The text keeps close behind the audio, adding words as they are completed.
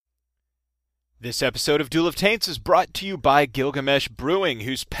This episode of Duel of Taints is brought to you by Gilgamesh Brewing,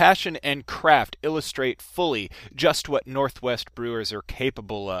 whose passion and craft illustrate fully just what Northwest brewers are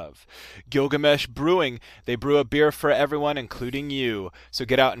capable of. Gilgamesh Brewing, they brew a beer for everyone, including you. So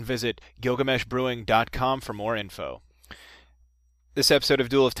get out and visit gilgameshbrewing.com for more info. This episode of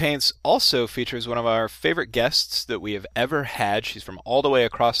Duel of Taints also features one of our favorite guests that we have ever had. She's from all the way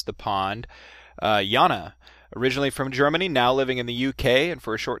across the pond, Jana. Originally from Germany, now living in the UK, and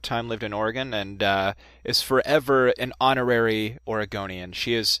for a short time lived in Oregon, and is forever an honorary Oregonian.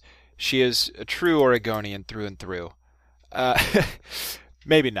 She is a true Oregonian through and through.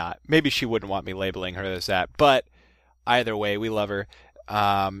 Maybe not. Maybe she wouldn't want me labeling her as that, but either way, we love her.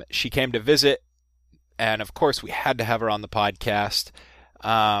 She came to visit, and of course, we had to have her on the podcast.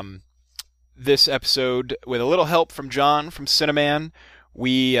 This episode, with a little help from John from Cineman,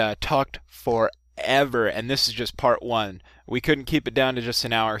 we talked for ever, and this is just part one. We couldn't keep it down to just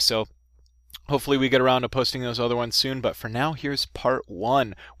an hour, so hopefully we get around to posting those other ones soon, but for now, here's part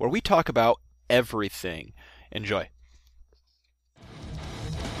one, where we talk about everything. Enjoy.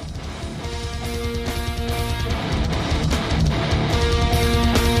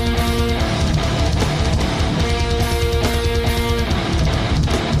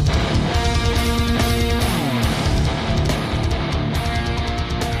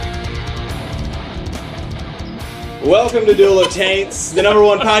 Welcome to Duel of Taints, the number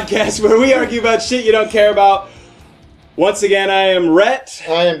one podcast where we argue about shit you don't care about. Once again, I am Rhett.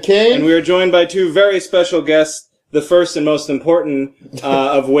 I am Kane. And we are joined by two very special guests, the first and most important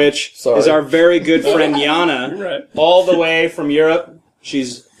of which is our very good friend Jana, right. All the way from Europe.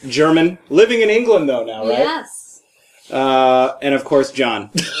 She's German, living in England though now, right? Yes. And of course,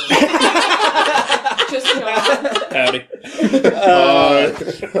 John. Just John. Howdy.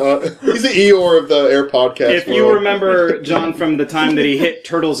 He's the Eeyore of the Air Podcast If you remember John from the time that he hit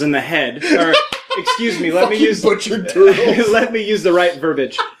turtles in the head, or excuse me, let me use butchered turtles. let me use the right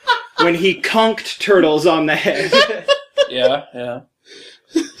verbiage. When he conked turtles on the head. Yeah.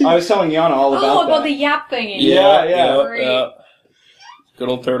 I was telling Jana all about that. the yap thingy. Yeah. Good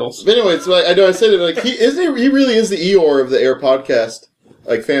old turtles. But anyway, so I know I said it, like, he really is the Eeyore of the Air Podcast,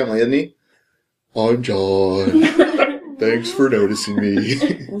 like, family, isn't he? I'm John. Thanks for noticing me.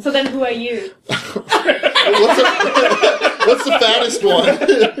 So then who are you? What's the fattest one?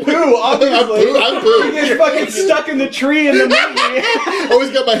 Pooh, obviously. I'm Pooh. He gets fucking stuck in the tree in the movie.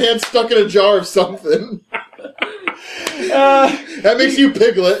 Always got my hand stuck in a jar of something. That makes you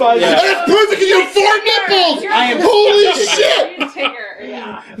Piglet. Fine. And it's perfect because you have 4 nipples! I am Holy shit! Tigger,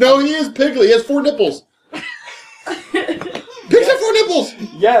 yeah. No, he is Piglet. He has 4 nipples. Pigs have 4 nipples!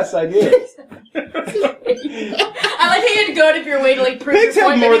 Yes, I did. I like how you had to go out of your way to like prove Pigs your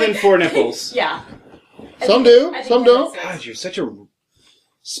have point, more but than 4 nipples. Yeah. Some do, I think some that don't. makes sense. God, you're such a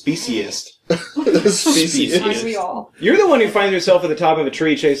speciesist. Species. Aren't we all? You're the one who finds yourself at the top of a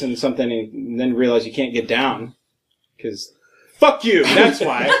tree chasing something and then realize you can't get down. Because, fuck you, that's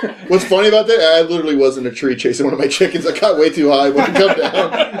why. What's funny about that? I literally was in a tree chasing one of my chickens. I got way too high when it come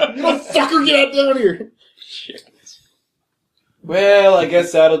down. You little fucker, get out down here. Well, I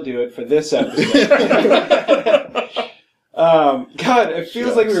guess that'll do it for this episode. God, it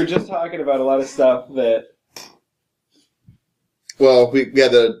feels like we were just talking about a lot of stuff that... Well, we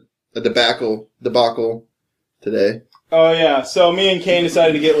had a debacle today. Oh, yeah. So me and Kane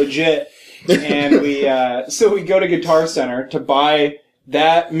decided to get legit, and we go to Guitar Center to buy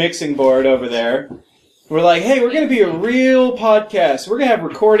that mixing board over there. We're like, hey, we're going to be a real podcast. We're going to have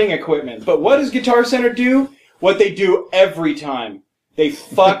recording equipment. But what does Guitar Center do? What they do every time. They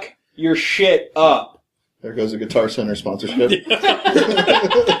fuck your shit up. There goes a Guitar Center sponsorship.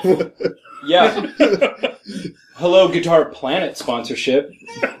 Yeah. Hello, Guitar Planet sponsorship.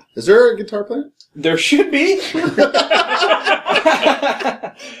 Is there a Guitar Planet? There should be.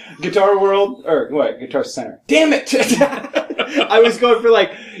 Guitar World, or what? Guitar Center. Damn it! I was going for I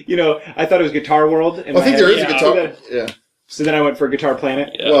thought it was Guitar World. I think there is a Guitar. So then I went for Guitar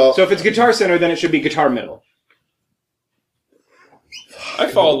Planet. Yeah. Well, So if it's Guitar Center, then it should be Guitar Middle. I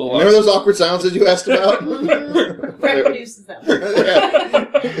follow the remember law. those awkward silences you asked about? Brett produces them.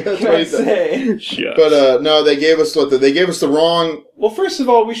 That's what he said. Shut. But no, they gave us the wrong. Well, first of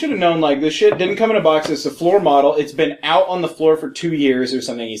all, we should have known, this shit didn't come in a box. It's a floor model. It's been out on the floor for 2 years or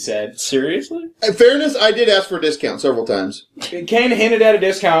something, he said. Seriously? In fairness, I did ask for a discount several times. Kane hinted at a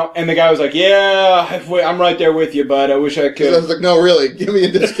discount, and the guy was like, yeah, I'm right there with you, bud. I wish I could. I was like, no, really, give me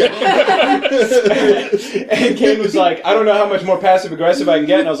a discount. And Kane was like, I don't know how much more passive-aggressive I can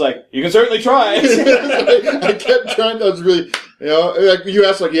get. And I was like, you can certainly try. I kept trying. I was really You know, like you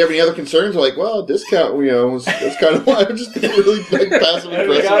asked, like, do you have any other concerns? I'm like, well, a discount, you know, that's kind of why I'm just really like passive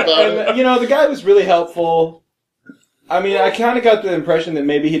aggressive about it. You know, the guy was really helpful. I mean, I kind of got the impression that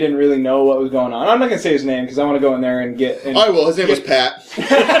maybe he didn't really know what was going on. I'm not going to say his name because I want to go in there and get... I will. His name was Pat.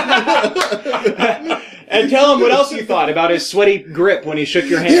 And tell him what else you thought about his sweaty grip when he shook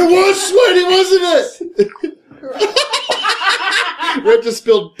your hand. It was sweaty, wasn't it? Red just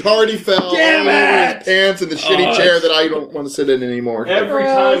spilled party foul all over his pants in the shitty chair that I don't want to sit in anymore. Every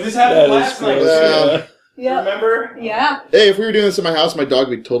time. This happened last night. gross. Yeah. Remember? Yeah. Hey, if we were doing this in my house, my dog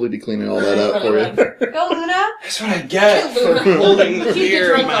would totally be cleaning all that up for you. Go, Luna. That's what I get for holding the Keep the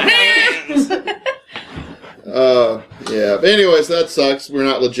beer in drink my on hand. Yeah. But anyways, that sucks. We're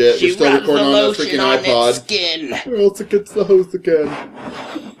not legit. We're still recording on the freaking iPod. Skin. Or else it gets the host again.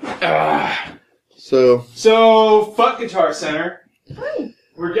 So, fuck Guitar Center.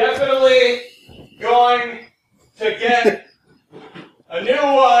 We're definitely going to get a new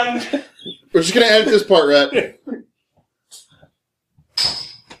one. We're just gonna edit this part, Rhett.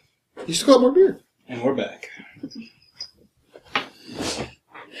 You still got more beer. And we're back.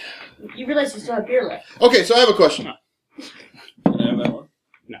 You realize you still have beer left. Okay, so I have a question. Can I have that one?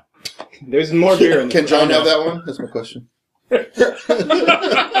 There's more beer in Can this. John have that one? That's my question.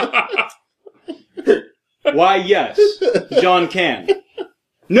 Why, yes. John can.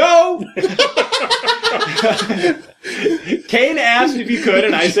 No! Kane asked if you could,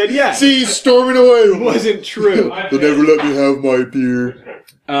 and I said yes. See, he's storming away. It wasn't true. They'll never let me have my beer.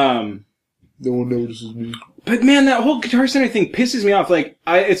 No one notices me. But man, that whole Guitar Center thing pisses me off. Like,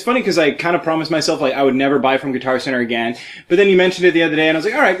 it's funny because I kind of promised myself like I would never buy from Guitar Center again. But then you mentioned it the other day, and I was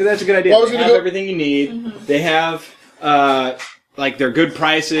like, all right, that's a good idea. Well, they have everything you need. They have like their good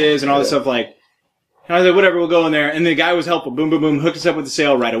prices and all this stuff. Like, and I was like, whatever, we'll go in there. And the guy was helpful. Boom, boom, boom, hooked us up with the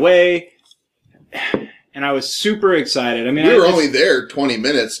sale right away. And I was super excited. I mean, We were only there 20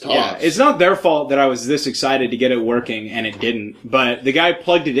 minutes tops. yeah, it's not their fault that I was this excited to get it working and it didn't. But the guy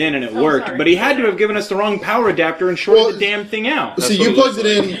plugged it in and it worked. sorry. But he had to have given us the wrong power adapter and shorted Well, the damn thing out. See, you plugged it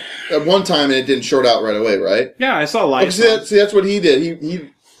in at one time and it didn't short out right away, right? Yeah, I saw lights. See, that's what he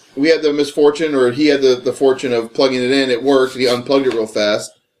did. We had the misfortune, or he had the fortune of plugging it in. It worked. He unplugged it real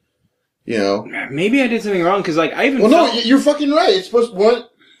fast. You know. Maybe I did something wrong because, like, I even. Well, felt... no, you're fucking right.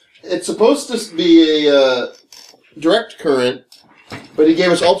 It's supposed to be a direct current, but he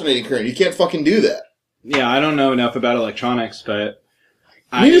gave us alternating current. You can't fucking do that. Yeah, I don't know enough about electronics, but.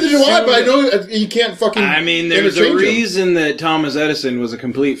 Neither do I, but I know you can't fucking. I mean, there's a reason that Thomas Edison was a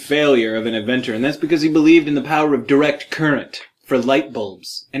complete failure of an inventor, and that's because he believed in the power of direct current for light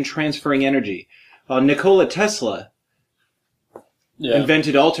bulbs and transferring energy. Nikola Tesla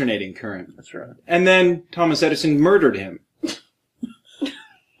invented alternating current. That's right. And then Thomas Edison murdered him.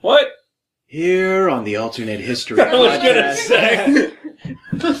 What? Here on the Alternate History I was gonna Podcast. say.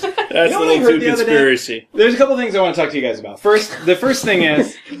 That's You a know what I little heard too the other day? conspiracy. There's a couple things I want to talk to you guys about. The first thing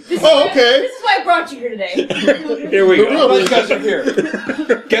is... Oh, okay. This is why I brought you here today. Here we For go. real. Glad you guys are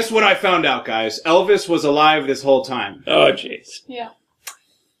here. Guess what I found out, guys? Elvis was alive this whole time. Oh, jeez. Yeah.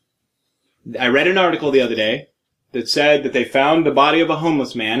 I read an article the other day that said that they found the body of a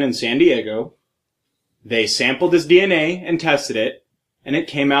homeless man in San Diego. They sampled his DNA and tested it, and it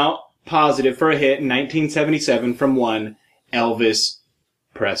came out positive for a hit in 1977 from one Elvis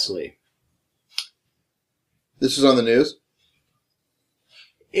Presley. This is on the news.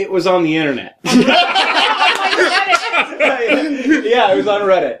 It was on the internet. Oh, Yeah, it was on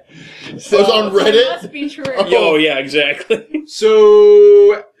Reddit. So it was on it Reddit. must be true. Oh, yeah, exactly.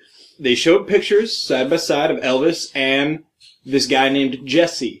 So they showed pictures side by side of Elvis and this guy named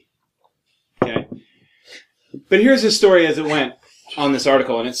Jesse. Okay. But here's his story as it went on this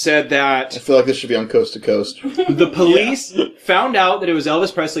article, and it said I that feel like this should be on Coast to Coast. the police found out that it was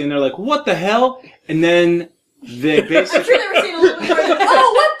Elvis Presley, and they're like, "What the hell?" And then they I'm basically sure they were saying a little bit more like,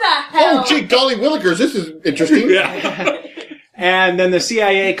 oh, what the hell? Oh, gee, golly willikers, this is interesting. Yeah. And then the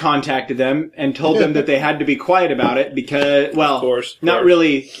CIA contacted them and told them that they had to be quiet about it because, well, Of course. not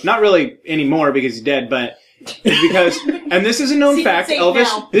really anymore because he's dead, but it's because, and this is a known Secret fact, safe Elvis,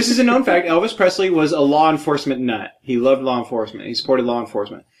 now. this is a known fact, Elvis Presley was a law enforcement nut. He loved law enforcement. He supported law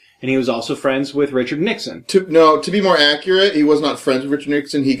enforcement. And he was also friends with Richard Nixon. To be more accurate, he was not friends with Richard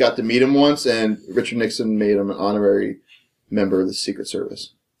Nixon. He got to meet him once, and Richard Nixon made him an honorary member of the Secret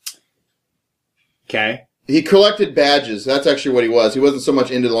Service. Okay? He collected badges. That's actually what he was. He wasn't so much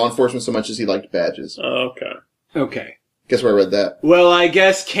into law enforcement so much as he liked badges. Oh, okay. Okay. Guess where I read that? Well, I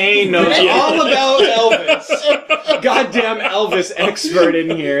guess Kane knows all about Elvis. Goddamn Elvis expert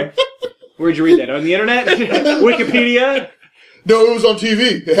in here. Where'd you read that? On the internet? Wikipedia? No, it was on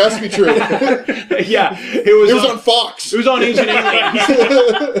TV. It has to be true. Yeah, it was on Fox. It was on Ancient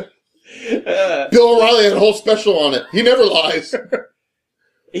Aliens. Bill O'Reilly had a whole special on it. He never lies.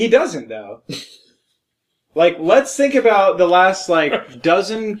 He doesn't, though. Like, let's think about the last,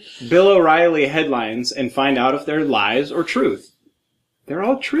 dozen Bill O'Reilly headlines and find out if they're lies or truth. They're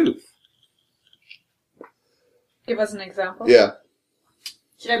all truth. Give us an example. Yeah.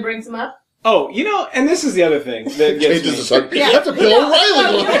 Should I bring some up? Oh, and this is the other thing that gets Changes the me. subject. That's a Bill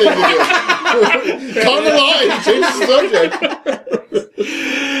O'Reilly thing to do. Connor lies. Changes the subject.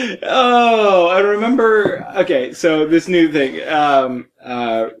 Oh, I remember. Okay, so this new thing.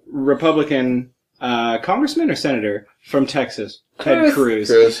 Republican congressman or senator from Texas, Ted Cruz,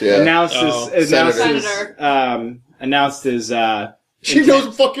 yeah. announced his She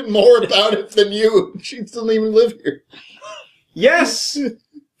knows fucking more about it than you. She doesn't even live here. Yes!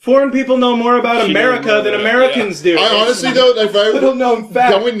 Foreign people know more about America than Americans do. I honestly, though, if I little known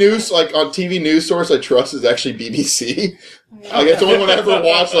fact. the only news, on TV news source I trust is actually BBC. It's the only one I ever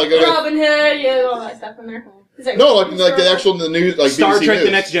watched. Robin Hood, yeah, all that stuff in there. No, the actual the news, Star BBC Trek: News.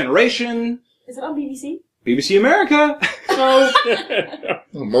 The Next Generation. Is it on BBC? BBC America.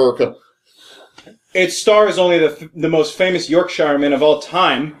 America. It stars only the most famous Yorkshireman of all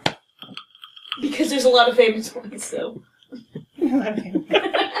time. Because there's a lot of famous ones, so.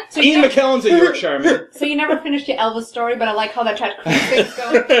 Ian McKellen's a Yorkshireman. So you never finished your Elvis story, but I like how that Ted Cruz thing's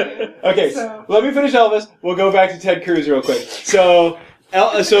going. Okay, let me finish Elvis. We'll go back to Ted Cruz real quick. So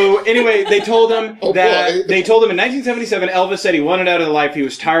anyway, they told him in 1977, Elvis said he wanted out of the life. He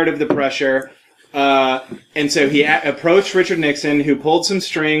was tired of the pressure. And so he approached Richard Nixon, who pulled some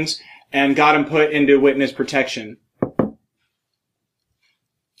strings and got him put into witness protection.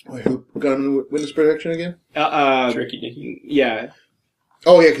 Wait, who got him in witness protection again? Tricky Dicky. Yeah.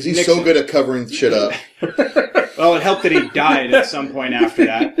 Oh, yeah, because he's Nixon. so good at covering shit up. Well, it helped that he died at some point after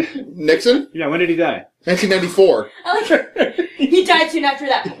that. Nixon? Yeah, when did he die? 1994. I like he died soon after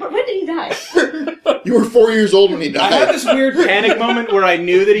that. But when did he die? You were 4 years old when he I had died. this weird panic moment where I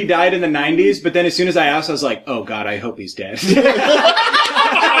knew that he died in the 90s, but then as soon as I asked, I was like, oh god, I hope he's dead.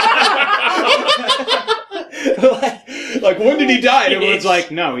 like, when did he die? And everyone's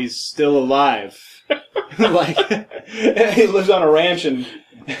like, no, he's still alive. He lives on a ranch in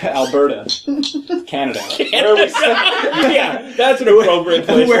Alberta, Canada. Where we send, Yeah, that's an appropriate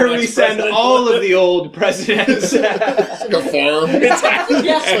place. where for we send ex-president. all of the old presidents. Like a farm.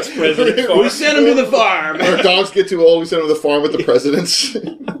 Yes. Ex-president. We send them to the farm. When our dogs get too old, we send them to the farm with the presidents.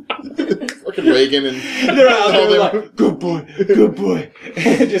 Fucking Reagan and... They're out all there them. like, good boy.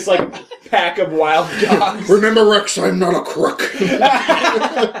 Just like a pack of wild dogs. Remember, Rex, I'm not a crook.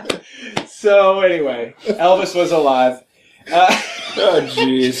 So anyway, Elvis was alive. Oh,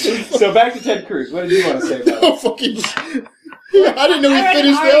 jeez. So back to Ted Cruz. What did you want to say about it? Oh, fucking... I didn't know he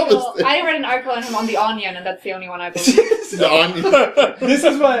finished the Elvis thing. I read an article on him on The Onion, and that's the only one I believe. The Onion. This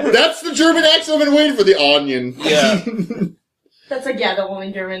is what... That's the German accent I've been waiting for, the Onion. Yeah. That's like, yeah, the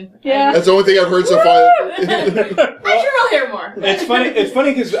only German. Yeah. That's the only thing I've heard so far. I'm sure I'll hear more. It's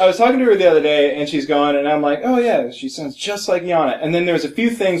funny because I was talking to her the other day, and she's going, and I'm like, oh yeah, she sounds just like Yana. And then there was a few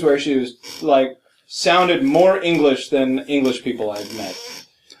things where she was, sounded more English than English people I've met.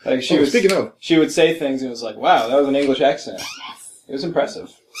 Like, Speaking of. she would say things, and it was like, wow, that was an English accent. It was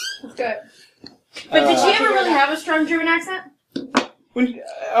impressive. That's good. But did she ever really have a strong German accent? When you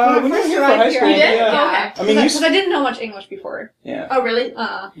When were I first here for arrived high here, school, I did. yeah. Okay. I mean, Because I didn't know much English before. Yeah. Oh, really? You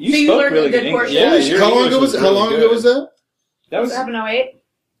So you spoke learned really a good good English. portion. Yeah, your How long English ago was was How really long good. ago was that? That was, 708.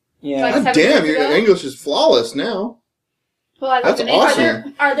 yeah. Like God 7 damn, years your ago? English is flawless now. Well, I That's lived in England.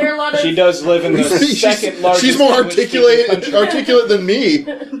 awesome. Are there a lot of... She does live in the second largest. She's more English-speaking country. articulate than me.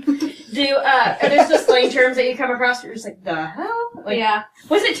 are there still slang terms that you come across where you're just like, the hell? Like, Yeah.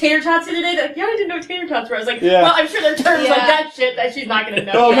 Was it tater tots the other day? Like, yeah, I didn't know what tater tots were. I was like, Yeah. well, I'm sure there are terms Yeah. like that shit that she's not going to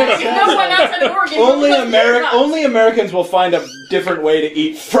know. Oh, man. No one outside of Oregon Only knows what tater tots. Only Americans will find a different way to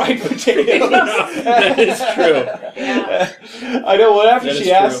eat fried potatoes. That is true. Yeah. I know. Well, after That she is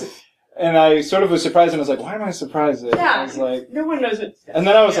asked, true. and I sort of was surprised, and I was like, "Why am I surprised?" I Yeah. was like, No one knows it. and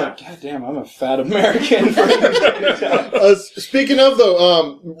then I was Yeah. like, "God damn, I'm a fat American." For Speaking of,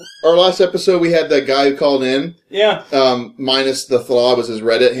 though, our last episode, we had that guy who called in, yeah, minus the flaw was his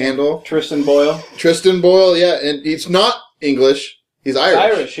Reddit handle. Tristan Boyle, Tristan Boyle, yeah, and he's not English. He's Irish.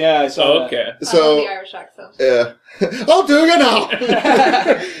 Irish. Yeah, I saw Oh, that. okay. I love So, the Irish accent. yeah. I'll do it now!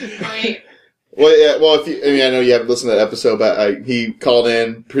 Great. Well, yeah, well, I know you haven't listened to that episode, but he called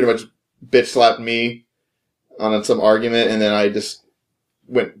in, pretty much bitch slapped me on some argument, and then I just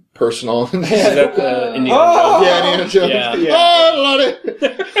went personal. Is that the Indiana Oh! Jones? Yeah, Indiana Jones. Yeah. Yeah. Oh, I love it.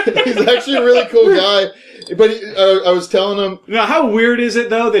 He's actually a really cool guy. But I was telling him, Now, how weird is it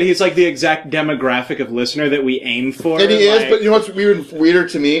though that he's like the exact demographic of listener that we aim for? and he like, is. But you know what's weirder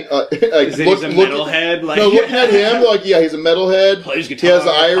to me? Like, is that he's a metalhead? Like, No, looking at him, like, yeah, he's a metalhead. Plays He guitar, has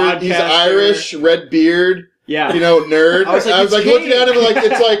Irish. He's podcaster. Irish, red beard. Yeah. You know, nerd. I was like, it's looking at him Kane. like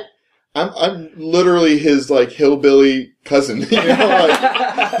it's like I'm literally his like hillbilly cousin. You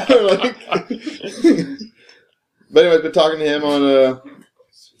know, like, but anyway, I've been talking to him on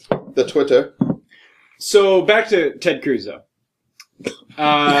the Twitter. So back to Ted Cruz though.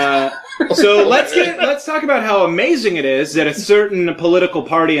 So let's talk about how amazing it is that a certain political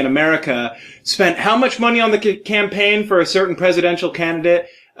party in America spent how much money on the campaign for a certain presidential candidate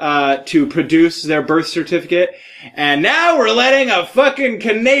to produce their birth certificate, and now we're letting a fucking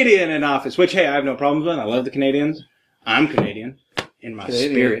Canadian in office. Which, hey, I have no problems with. I love the Canadians. I'm Canadian in my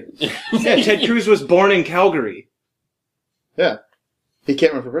spirit. Yeah, Ted Cruz was born in Calgary. Yeah, he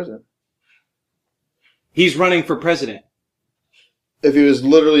can't run for president. He's running for president. If he was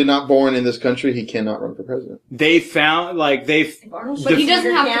literally not born in this country, he cannot run for president. They found But he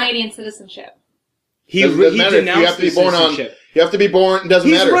doesn't have Canadian citizenship. he Doesn't matter. denounced You have to be the born on. citizenship. You have to be born. It doesn't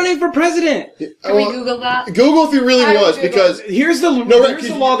He's matter. running for president. Can we Google that? Google if he really I will was, Google. because Here's the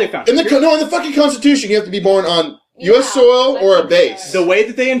right, law they found. in the fucking Constitution, you have to be born on U.S. soil or a base. The way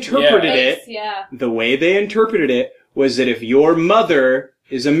that they interpreted Base, it, yeah. the way they interpreted it was that if your mother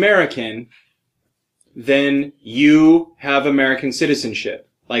is American, then you have American citizenship.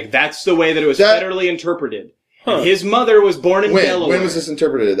 Like that's the way that it was federally interpreted. And his mother was born in Delaware. When was this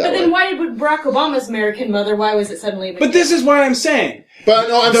interpreted that But way? then why did Barack Obama's American mother, why was it suddenly... But this is what I'm saying. But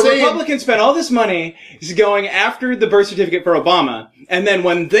no, I'm The saying Republicans spent all this money going after the birth certificate for Obama, and then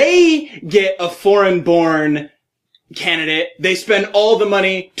when they get a foreign-born candidate, they spend all the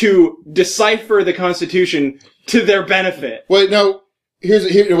money to decipher the Constitution to their benefit. Wait, no. So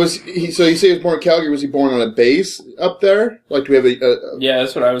you say he was born in Calgary. Was he born on a base up there? Like, do we have a Yeah,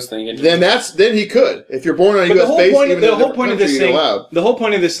 that's what I was thinking. then he could. If you're born on a But U.S. base, even in the a whole different point of country, this you're thing, allowed. the whole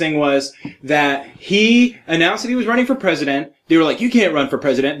point of this thing was that he announced that he was running for president. They were like, "You can't run for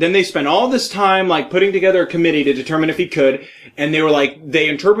president." Then they spent all this time like putting together a committee to determine if he could, and they were like, they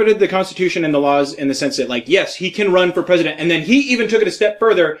interpreted the Constitution and the laws in the sense that like, yes, he can run for president, and then he even took it a step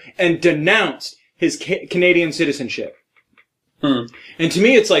further and denounced his Canadian citizenship. And to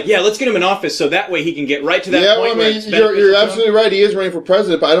me, it's like, yeah, let's get him in office so that way he can get right to that Yeah, point. well, I where mean, it's you're beneficial to him. absolutely right. He is running for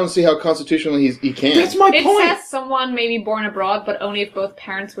president, but I don't see how constitutionally he can. That's my It point. says someone may be born abroad, but only if both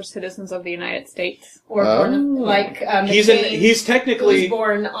parents were citizens of the United States. Or born, like, He's was technically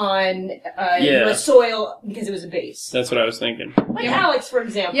born on Yeah. U.S. soil because it was a base. That's what I was thinking. Like Alex, for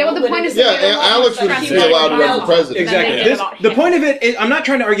example. Yeah, well, the when point it is was- that Alex would be allowed to run for president. exactly. Then they get about The him. point of it is, I'm not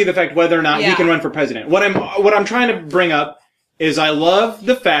trying to argue the fact whether or not he Yeah. can run for president. What I'm trying to bring up is I love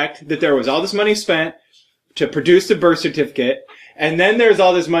the fact that there was all this money spent to produce the birth certificate, and then there's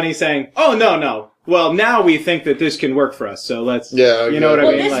all this money saying, "Oh no, well now we think that this can work for us, so let's." Yeah, you know what I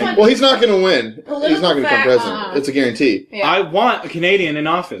Well, mean? this Like, one- Well, he's not going to win. He's Political not going to become fact- president. It's a guarantee. Yeah. I want a Canadian in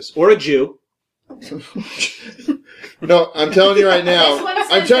office or a Jew. No, I'm telling you right This now. one says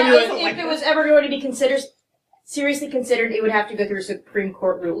I'm telling you that right if it was ever going to be seriously considered, it would have to go through a Supreme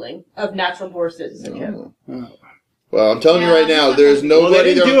Court ruling of natural born citizenship. Well, I'm telling you right now. There's Well, they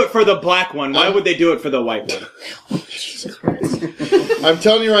nobody didn't there. do it for the black one. Why would they do it for the white one? I'm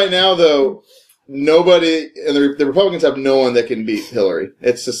telling you right now, though. Nobody, and the Republicans have no one that can beat Hillary.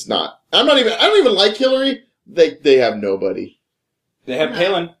 It's just not. I don't even like Hillary. They have nobody. They have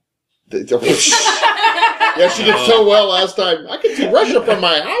Palin. Yeah, she did so well last time. I could see Russia from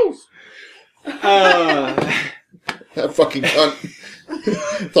my house. That fucking cunt.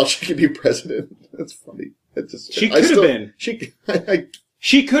 Thought she could be president. That's funny. She could have been.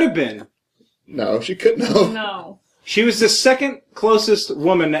 She could have been. No, she couldn't have. No. She was the second closest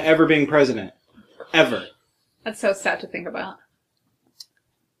woman to ever being president. Ever. That's so sad to think about.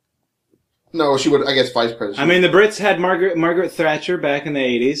 No, she would. I guess vice president. I mean, the Brits had Margaret Thatcher back in the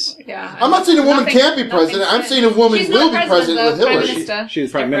 80s. Yeah. I'm not saying a woman can't be president. I'm saying a woman She's will not be president with though, Prime Hillary. Minister. She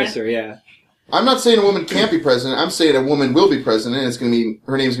was prime Different. minister, yeah. I'm not saying a woman can't be president. I'm saying a woman will be president. And it's going to be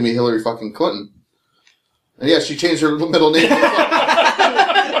her name's going to be Hillary fucking Clinton. And yeah, she changed her middle name.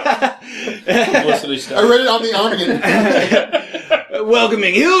 Publicity stuff. I read it on the Onion.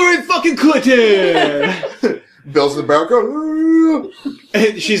 Welcoming Hillary fucking Clinton! Bill's in the background.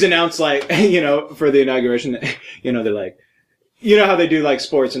 She's announced, like, for the inauguration, they're like, you know how they do, like,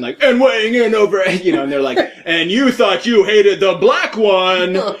 sports and, like, and weighing in over, and they're like, and you thought you hated the black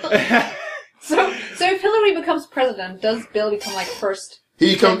one! So if Hillary becomes president, does Bill become like first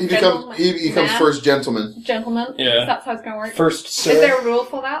He becomes Man. first gentleman. gentleman? Yeah. That's how it's gonna work. First, Is there a rule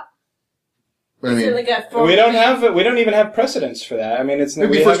for that? What do Is you it mean? like a We don't even have precedents for that. I mean, it's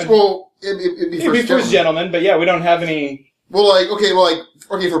It'd be we first. haven't- Well, it'd be it'd be first. first gentleman, but yeah, we don't have any. Well, okay,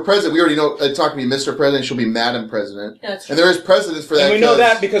 for president, we already know. It's not going to be Mr. President. She'll be Madam President. That's true. And there is precedents for that. And we know 'cause-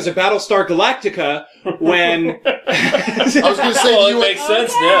 that because of Battlestar Galactica, when I was going to say Well, the it makes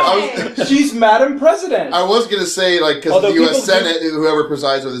sense Okay. now. she's Madam President. I was going to say, because Although the U.S. people do- Senate, whoever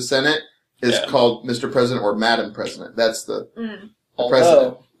presides over the Senate, is Yeah. called Mr. President or Madam President. That's the Mm.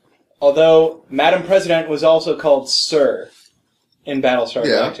 president. Although Madam President was also called Sir in Battlestar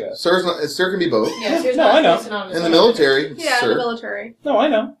Yeah. Galactica. Sir can be both. Yeah, so it's No, not I know. synonymous In the with it. military, Yeah, sir. the military. No, I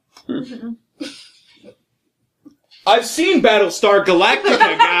know. I've seen Battlestar Galactica,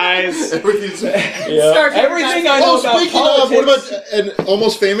 guys. Everything's- Yeah. Star Trek Everything Master. I know Oh, about speaking of, politics. what about and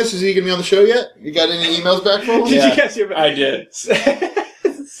Almost Famous? Is he going to be on the show yet? You got any emails back from him? Did Yeah. you guys hear about I did.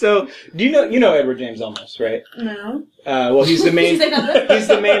 So, do you know Edward James Olmos, right? No. Well, he's the She's main like, nothing. he's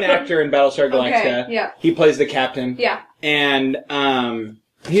the main actor in Battlestar Galactica. Okay, yeah. He plays the captain. Yeah. And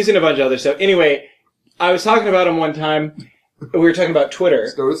he's in a bunch of other stuff. Anyway, I was talking about him one time. We were talking about Twitter.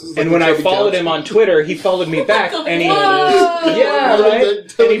 So this is like And the when I Chubby followed Couch. him on Twitter, he followed me back, and he Whoa! yeah, right.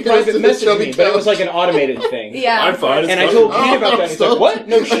 And he private messaged me, but it was like an automated thing. Yeah. I'm fine. And I told Pete about that. And he's like, "What?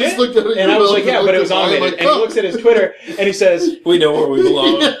 No I just shit." looked at it, And I was like, "Yeah, but it was looked at mine, automated." like, And he looks at his Twitter, and he says, We know where we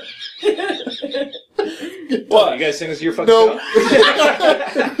belong. "What? You guys think this is your fucking No.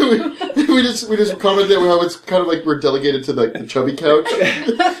 show?" we just commented how it's kind of like we're delegated to the chubby couch,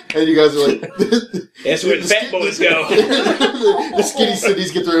 and you guys are like, That's where the fat boys go. the skinny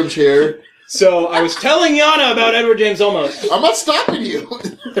cities get their own chair. So I was telling Yana about Edward James Olmos. I'm not stopping you.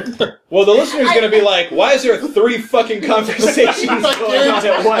 Well, the listener's going to be like, why is there 3 fucking conversations going on at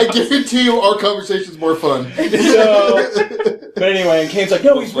I once? guarantee you, our conversation's more fun. So, but anyway, and Kane's like,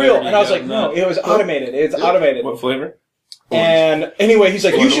 no, What he's flavor real. do And you I was got like, in no, that? it was automated. It's automated. What flavor? And anyway, he's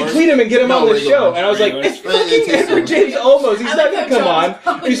like, you should tweet him and get him No, on the regular show. orange. And I was like, Regular it's orange. fucking Edward James Olmos. He's I not like going to how come on. John's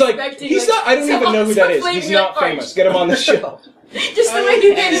probably He's like, expecting, he's not, I don't even know who that is. He's not famous. Get him on the show. Just the way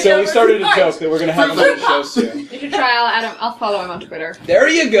you handed it So we over started to a joke that we're going to have him on the show soon. You should try. I'll add him. I'll follow him on Twitter. There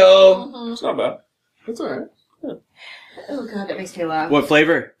you go. It's not bad. That's all right. Oh god, that makes me laugh. What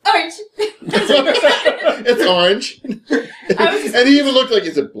flavor? Orange. It's orange. I was just- And he even looked like,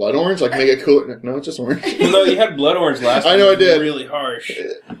 is it blood orange? Like, make it cooler. No, it's just orange. No, you had blood orange last I time. know I It was did. Really harsh.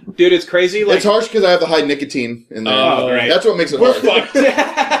 Dude, it's crazy. Like, It's harsh because I have the high nicotine in there. Oh, right. That's what makes it we're hard. fucked.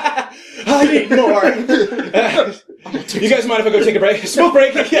 I need more. You guys mind if I go take a break? Smoke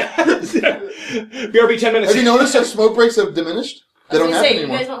break. Yeah. BRB 10 minutes. Have you noticed our smoke breaks have diminished? They I don't was happen gonna say, you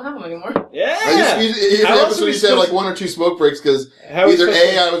anymore. guys don't have them anymore. Yeah. I used to, How every else episode are we you said supposed- like 1 or 2 smoke breaks because How are we either supposed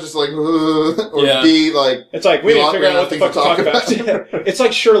A, to- I was just like, or Yeah. B, like, It's like, we need to lot figure out ran what the out fuck of to talk things to about. It's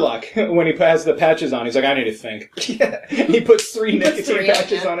like Sherlock when he has the patches on. He's like, I need to think. He puts 3 nicotine three,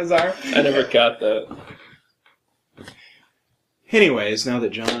 patches yeah. on his arm. I never got that. Anyways, now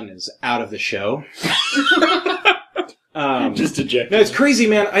that John is out of the show. Just ejected. No, it's crazy,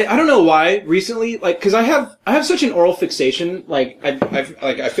 man. I don't know why recently, like, because I have such an oral fixation. Like, I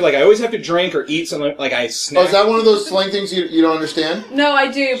feel like I always have to drink or eat something. Like, I snack. oh, is that one of those slang things you don't understand? No, I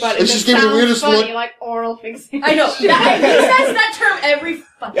do, but It's it just just giving me sounds weirdest funny, look. like oral fixation. I know. He says that term every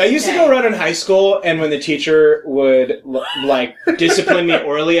fucking I used to day. go around in high school, and when the teacher would like discipline me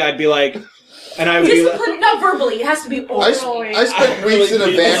orally, I'd be like, and I would be like, Discipline, not verbally. It has to be oral. I spent I weeks really in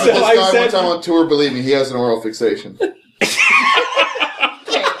a van so with this I guy said- one time on tour. Believe me, he has an oral fixation. Okay,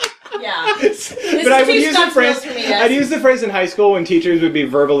 yeah. but I would use the phrase. I'd use the phrase in high school when teachers would be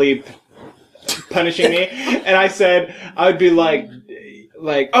verbally punishing me, and I said I would be like,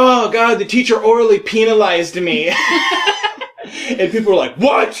 oh god, the teacher orally penalized me, and people were like,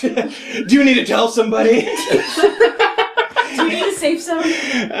 what? Do you need to tell somebody? Do you need a safe zone?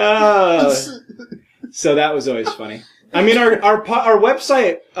 So that was always funny. I mean, our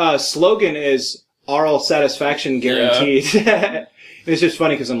website slogan is oral satisfaction guaranteed. It's just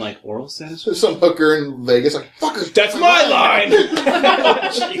funny because I'm like, oral satisfaction? There's some hooker in Vegas like, fuckers. That's my line!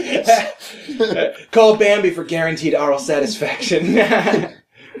 Call Bambi for guaranteed oral satisfaction.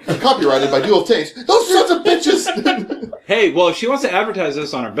 Copyrighted by Dual Taints. Those sons of bitches. Hey, well, if she wants to advertise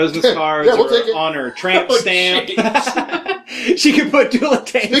this on her business cards Yeah, we'll or take it. on her tramp Oh, stamp, she can put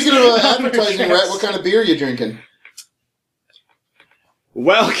Dulatane. Speaking of advertising, Rat, what kind of beer are you drinking?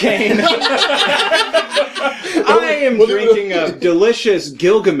 Well, Kane, I am drinking a delicious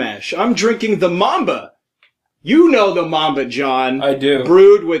Gilgamesh. I'm drinking the Mamba. You know the Mamba, John. I do.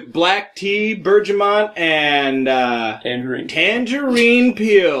 Brewed with black tea, bergamot, and Tangerine. tangerine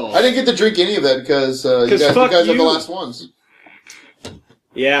peel. I didn't get to drink any of that because you 'Cause guys fuck are the you. last ones.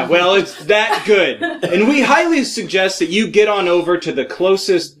 Yeah, well, it's that good. And we highly suggest that you get on over to the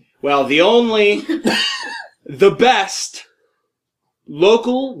closest Well, the best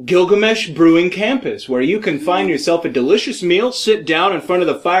local Gilgamesh Brewing campus, where you can find yourself a delicious meal, sit down in front of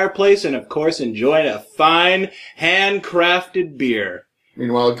the fireplace, and of course enjoy a fine, handcrafted beer.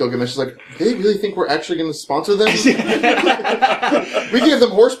 Meanwhile, Gilgamesh is like, they really think we're actually going to sponsor them? We gave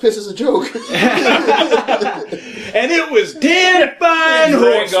them horse piss as a joke. And it was damn fine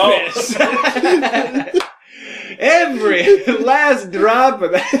horse piss. Every last drop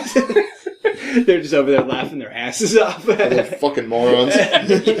of that. They're just over there laughing their asses off. Those fucking morons.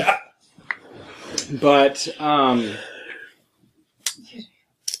 But,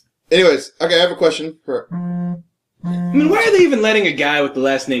 Anyways, okay, I have a question for... I mean, why are they even letting a guy with the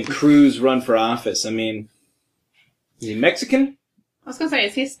last name Cruz run for office? I mean, is he Mexican? I was gonna say,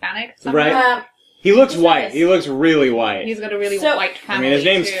 is he Hispanic? Right. He looks He's white. nice. He looks really white. He's got a really So- white I family. mean, his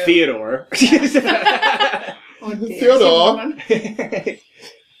name's too. Theodore. Oh, dear. Theodore.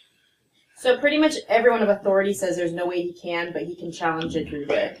 So pretty much everyone of authority says there's no way he can, but he can challenge it through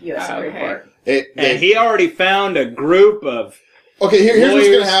the U.S. Supreme okay. Court. And he already found a group of Okay, here's what's lawyers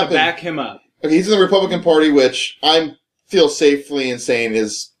going to happen. to back him up. Okay, he's in the Republican Party, which I feel safely in saying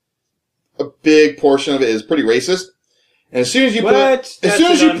is a big portion of it is pretty racist. And as soon as you put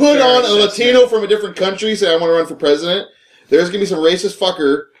on a Latino from a different country, say I want to run for president, there's going to be some racist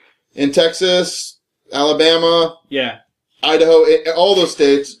fucker in Texas, Alabama, Yeah. Idaho, all those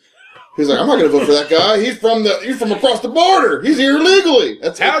states. Who's like, I'm not going to vote for that guy. He's from across the border. He's here illegally.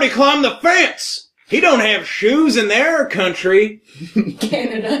 That's How'd he climb the fence? He don't have shoes in their country.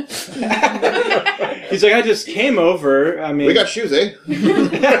 Canada. He's like, I just came over. I mean, We got shoes, eh?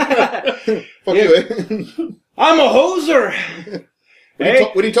 Fuck you, eh? I'm a hoser. Hey,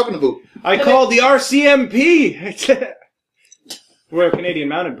 What are you talking about? I called the RCMP. We're Canadian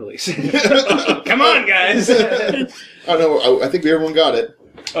Mounted Police. Come on, guys. I know. I think everyone got it.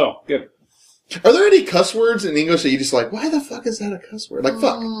 Oh, good. Are there any cuss words in English that you just like, why the fuck is that a cuss word? Like,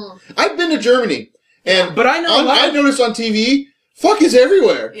 fuck. I've been to Germany, and But I know a lot I of- noticed on TV, fuck is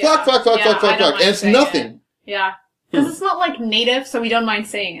everywhere. Yeah. Fuck, Yeah, I don't and mind it's saying nothing. Yeah. Because it's not like native, so we don't mind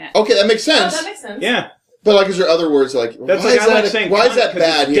saying it. Okay, that makes Oh, sense. that makes sense. Yeah. But like, is there other words like, That's why like is I like that? saying Why is cunt, that 'cause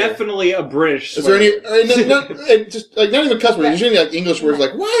bad it's here? definitely a British Is there swear any? word. And just like not even cuss words. Usually like English words.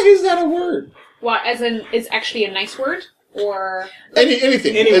 Like, why is that a word? What, as in, it's actually a nice word? Or...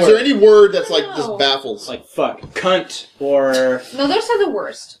 Anything. Any is word. there any word that's like No. just baffles? Like fuck, cunt, or... No, those are the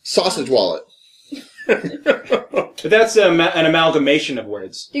worst. Sausage wallet. But that's an amalgamation of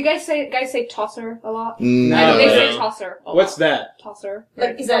words. Do you guys say tosser a lot? No. I know they say No. tosser a lot. What's that? Tosser.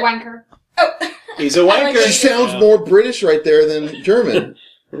 Like, is a that- wanker. Oh. He's a I like wanker. She sounds more British right there than German.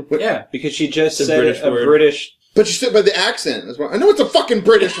 Yeah, because she just It's a said British a word. British... But you said by the accent as well. I know it's a fucking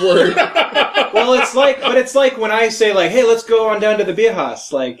British word. Well, it's like when I say like, hey, let's go on down to the beer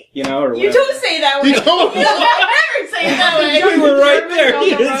house, like, you know, or You whatever. don't say that way. You don't. You never say it that way. You were right there. German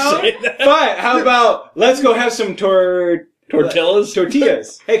You didn't around. say that. But how about let's go have some Tortillas?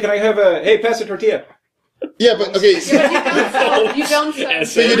 tortillas? Hey, can I have pass a tortilla? Yeah, but okay. Yeah, you don't say.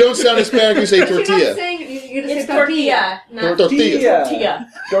 Yes. So you don't sound Hispanic. You say You're not tortilla. saying, you just It's say tortilla. tortilla, not Tortilla. tortilla.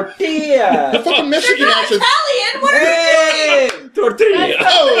 The Tortilla. fucking Mexican accent. Italian. What are Hey, Tortilla. Oh.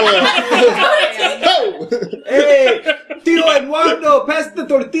 Oh. hey, Tio Eduardo, pass the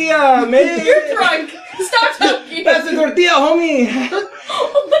tortilla, man. You're drunk. Stop talking. Pass the tortilla, homie.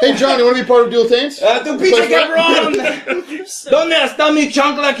 Hey, John, you want to be part of Dual Taints? Tu pinche cabrón. ¿Dónde está mi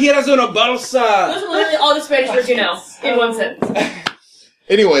chancla? ¿Quieres una bolsa? Those are literally all the Spanish words you know in one sentence.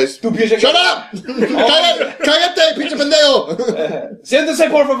 Anyways, Tu pinche shut up! Cállate, pinche pendejo! Siéntese,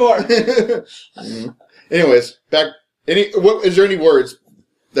 por favor. Anyways, is there any words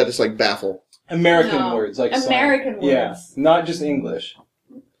that just like baffle? American No. words, like American slang. Yeah, words. not just English.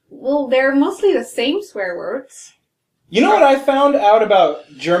 Well, they're mostly the same swear words. You know what I found out about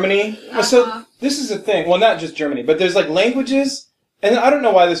Germany? So Uh-huh. this is a thing. Well, not just Germany, but there's like languages, and I don't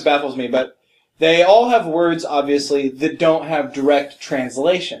know why this baffles me, but they all have words, obviously, that don't have direct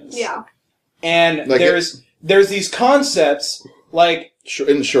translations. Yeah. And Like there's these concepts like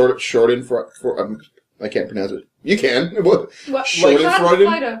Shorten for I can't pronounce it. You can. What? What?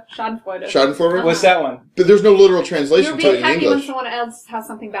 Schadenfreude? Schadenfreude. Schadenfreude? what's that one? But there's no literal You're translation to being it in happy when English. someone else has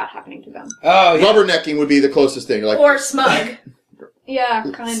something bad happening to them. Oh, yeah. Rubbernecking would be the closest thing. Like Or smug. Yeah,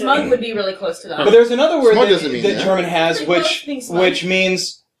 kind of. Smug would be really close to that. But there's another word Smug that, doesn't mean that that. German has, Pretty close which to being smug. which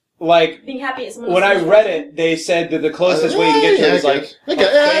means like Being happy at someone when I else's read misfortune. it, they said that the closest way to get to it is like a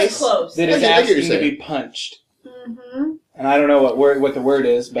face Close. that is I get what asking you're to saying. be punched. Mm-hmm. And I don't know what the word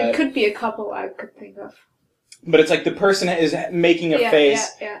is, It but could be a couple I could think of. it's like the person is making a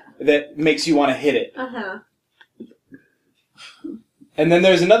face Yeah. that makes you want to hit it. Uh-huh. And then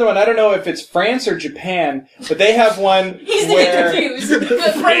there's another one, I don't know if it's France or Japan, but they have one He's where... confused.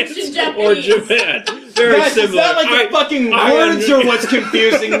 The French and Or Japanese. Japan. Very Guys, similar. it's not like the fucking words are what's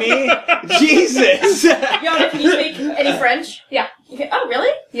confusing me. Jesus. Yana, can you speak any French? Yeah. Okay. Oh,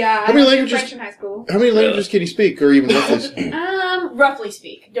 really? Yeah, How many I took languages- French in high school. How many languages can you speak, or even roughly? Roughly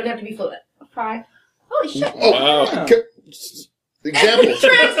speak. Don't have to be fluent. 5. Holy shit. Oh, Wow. examples.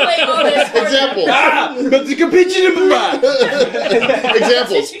 Translate all this. for Examples. But the capitulum.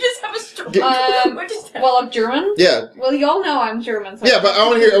 Examples. Did you just have a stroke? What is that? Well, I'm German. Yeah, Well, you all know I'm German. So yeah, but I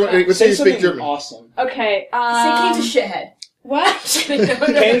want to hear. Let's say you speak something German. awesome. Okay. Say Kane's a shithead. What?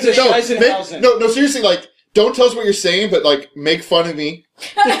 Kane's a No, Scheisenhausen. no, seriously, like, don't tell us what you're saying, but, like, make fun of me.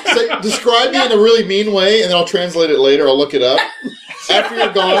 Describe me in a really mean way, and then I'll translate it later. I'll look it up. After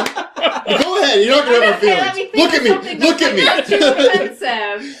you're gone. Go ahead, you're not going to have our feelings. Look at me, look at Not too me.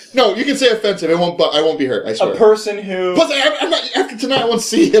 offensive. No, you can say offensive, I won't be hurt, I swear. A person who... Plus, I'm not, after tonight, I won't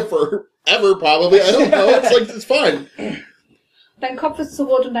see you forever, probably. I don't know, it's fine. Dein Kopf ist zu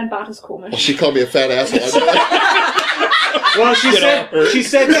rot und dein Bart ist komisch. Well, she called me a fat asshole. Well, she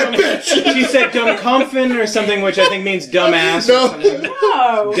said dumb confin or something, which I think means dumbass. No. Or something.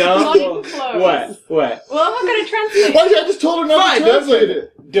 No. Dumb. Not even close. What? Well, I'm not going to translate. Why? I just told her not to translate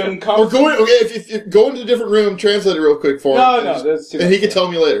it. Dumb Or confin. go in, okay, if go into a different room, translate it real quick for him. No, that's too And he much. can tell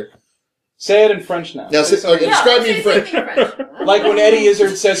me later. Say it in French now. Now, okay, describe me in say French. something in French. Like when Eddie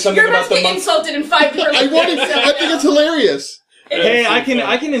Izzard says something You're about about to the get monkey. insulted in 5 different I think it's hilarious. Hey, I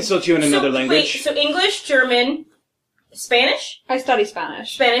can insult you in another language. Wait, so English, German, Spanish, I study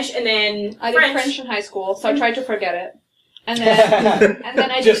Spanish. and then I did French in high school, so I tried to forget it. And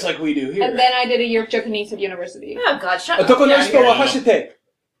then I Just did, like we do here. and then I did a year of Japanese at university. Oh God, shut up. Otoko no Yeah, shito wa yeah. hashite.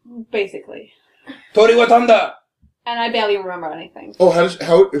 Basically. Tori wa tanda. And I barely remember anything. Oh, how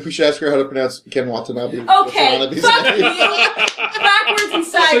if we should ask her how to pronounce Ken Watanabe? Okay, Watanabe's fuck name? you. Backwards and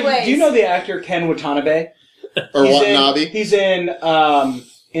So, sideways. do you know the actor Ken Watanabe? Or He's Watanabe? He's in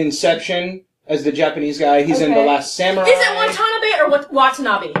Inception as the Japanese guy. He's in The Okay. Last Samurai. Is it Watanabe or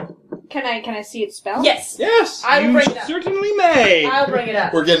Watanabe? Can I see it spelled? Yes. Yes, I will you bring it up. certainly may. I'll bring it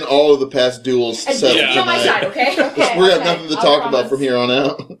up. We're getting all of the past duels And settled be on my tonight. side, okay? Okay. We're gonna have nothing to I'll talk about promise. from here on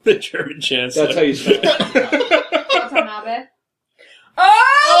out. The German chancellor. That's how you spell it. Watanabe.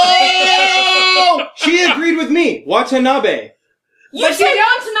 Oh! She agreed with me. Watanabe. You said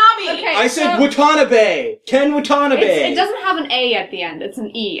Watanabe! Okay. I said so Watanabe. Ken Watanabe. it doesn't have an A at the end. It's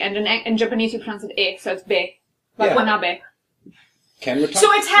an E, and in Japanese you pronounce it E, so it's B. Like Yeah. Watanabe. Ken Watanabe. So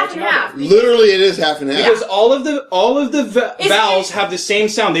it's half and Watanabe. half. Literally, it is half and half. Because all of the Is vowels it- have the same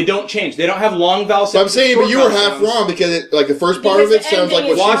sound. They don't change. They don't have long vowel sounds. So I'm saying, short but you were vowel half sounds. wrong because like the first part Because of it the sounds like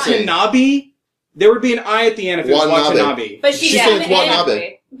ending what is she's saying. Watanabe. There would be an I at the end if it was Watanabe. Watanabe. But she's She's saying saying it's the end.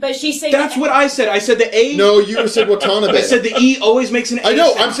 Watanabe. But she's saying That's what I said. I said the A. No, you said Watanabe. I said the E always makes an A I know.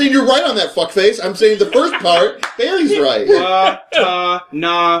 sound. I'm saying you're right on that fuckface. I'm saying the first part, Bailey's right.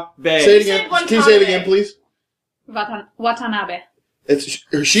 Watanabe. Say it You again. said Can you say it Watanabe. again, please? Watanabe.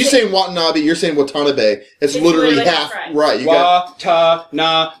 She's saying Watanabe. You're saying Watanabe. It's literally half right. right. You got.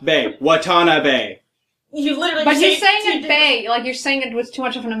 Watanabe. Watanabe. You literally But just you're say saying two it Bay, like you're saying it with too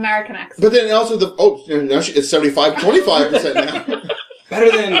much of an American accent. But then also now it's 75-25% now. Better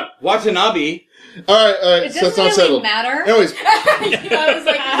than Watanabe. All right. It So it's doesn't not really settled. matter. Anyways, I was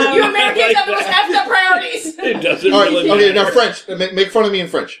like, you Americans have the most effed up priorities. It doesn't all right. really Okay, matter. now French. Make fun of me in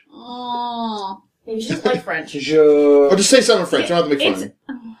French. Oh. Maybe she doesn't like French. Or just say something in French. You don't have to make fun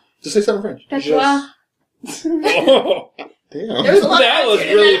of me. Just say something in French. That's Just- why. Oh, Damn. There's a lot That of was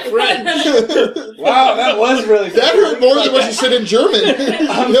accent in really that. French. Wow, that was really That hurt more than what you said in German.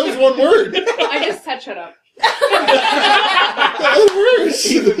 That was one word. I just said shut up. That hurts.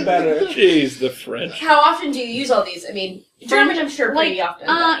 Even better. Jeez, the French. How often do you use all these? I mean, German, I'm sure, pretty Like, often.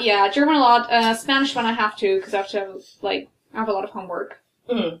 but- yeah, German a lot. Spanish when I have to, because I have to, I have a lot of homework.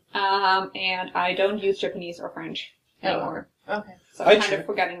 Mhm. And I don't use Japanese or French anymore. Okay. So I I'm kind tr- of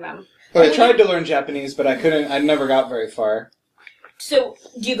forgetting them. I tried to learn Japanese, but I couldn't. I never got very far. So,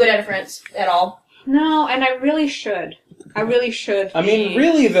 do you go down to France at all? No, and I really should. I I mean,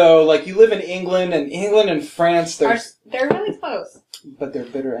 really though, like you live in England and France, They're really close. but they're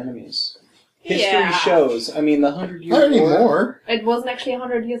bitter enemies. History Yeah. shows. I mean, the 100-year Not war. anymore. It wasn't actually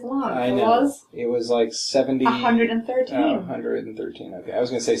 100 years long. I It know. was It was like 70. 113. Oh, 113. Okay, I was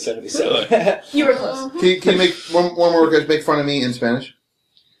gonna say 77. You were close. Can you make one more guys make fun of me in Spanish?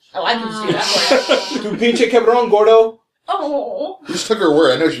 Oh, I can just do that. Tu pinche cabrón, gordo. Oh. You just took her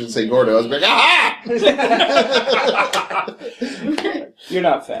word. I know she didn't say gordo. I was like, ah! You're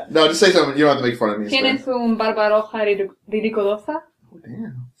not fat. No, just say something. You don't have to make fun of me in ¿Tienes Spanish. un barba roja ridiculosa? Oh,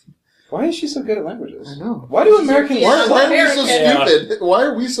 damn. Why is she so good at languages? I know. Why do Americans Yeah. Why are we so American. stupid? Why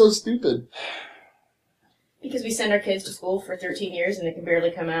are we so stupid? Because we send our kids to school for 13 years and they can barely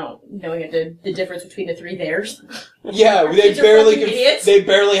come out knowing the difference between the three theirs. Yeah, they Kids are barely fucking idiots. they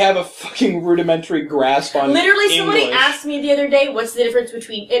barely have a fucking rudimentary grasp on Literally, somebody English. asked me the other day, what's the difference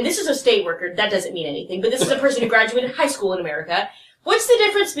between, and this is a state worker, that doesn't mean anything, but this is a person who graduated high school in America. What's the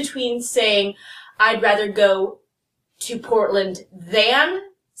difference between saying, I'd rather go to Portland than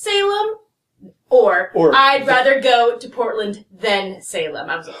Salem, or I'd rather go to Portland than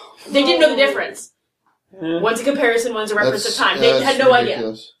Salem? I was like, they didn't know the difference. One's a comparison, one's a reference of time. They had no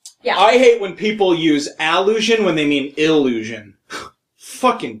idea. Yeah. I hate when people use allusion when they mean illusion.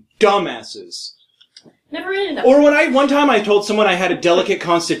 Fucking dumbasses. Never read it. Or when one time I told someone I had a delicate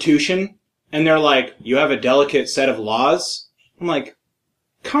constitution, and they're like, you have a delicate set of laws? I'm like,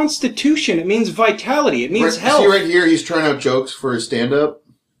 constitution, it means vitality, it means health. See right here, he's trying out jokes for his stand-up.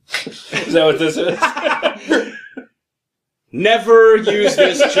 Is that what this is? Never use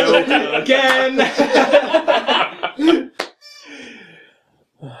this joke again.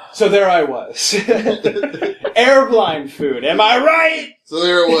 So there I was. Airline food, am I right? So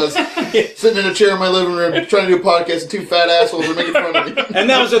there it was, sitting in a chair in my living room, trying to do a podcast, and two fat assholes were making fun of me. And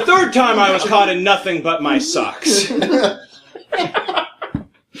that was the third time I was caught in nothing but my socks.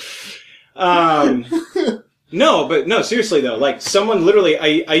 No, seriously though, like someone literally,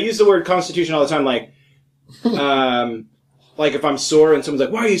 I use the word constitution all the time, like if I'm sore and someone's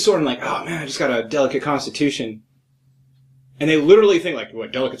like, why are you sore? I'm like, oh man, I just got a delicate constitution. And they literally think like,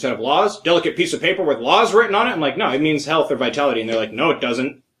 what, delicate set of laws? Delicate piece of paper with laws written on it? I'm like, no, it means health or vitality. And they're like, no, it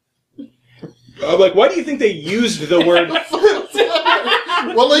doesn't. I'm like, why do you think they used the word?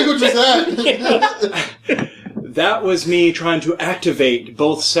 What language is that? That was me trying to activate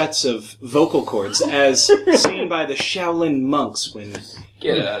both sets of vocal cords as seen by the Shaolin monks when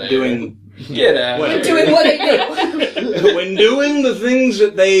Get out of doing here. Get out of here. Doing what they do. when doing the things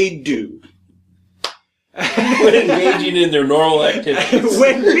that they do. When engaging in their normal activities.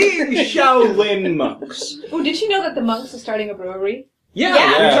 When being Shaolin monks. Oh, did you know that the monks are starting a brewery? Yeah,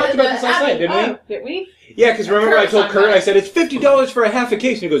 Yeah. we talked about this last night, didn't we? Oh, did we? Yeah, because remember I told Kurt's Kurt, on I said, it's $50 for a half a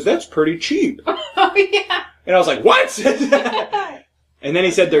case. And he goes, that's pretty cheap. Oh, yeah. And I was like, what? And then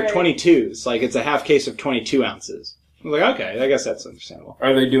he said they're Right. 22s. Like, it's a half case of 22 ounces. I was like, okay, I guess that's understandable.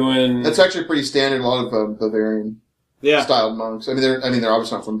 Are they doing... That's actually pretty standard in a lot of Bavarian Yeah. styled monks. I mean, they're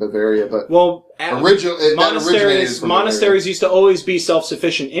obviously not from Bavaria, but Well, monasteries used to always be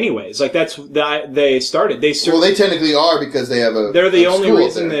self-sufficient anyways. Like, that's, they started. They technically are because they have a. They're the a only school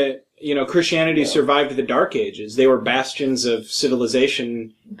reason there. that, Christianity survived the Dark Ages. They were bastions of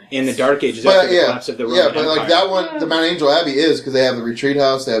civilization in the Dark Ages after the collapse of the Roman but Empire. like that one, the Mount Angel Abbey is because they have the retreat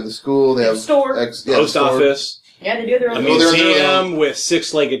house, they have the school, they have Store. Post office, Yeah, they do their a own. museum with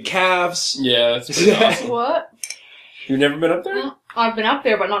six-legged calves. Yeah, that's pretty awesome. What? You've never been up there? Well, I've been up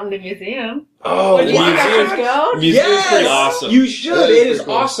there, but not in the museum. Oh, Would you wow. guys go? Museum's pretty awesome. You should. That is It is pretty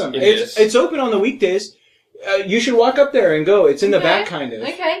cool. awesome. It It's is. open on the weekdays. You should walk up there and go. It's in the Okay. back, kind of.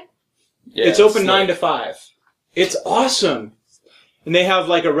 Okay. Yeah, it's open like- 9 to 5. It's awesome. And they have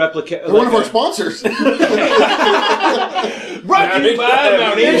like a replica. They're one of our sponsors. Brought to you by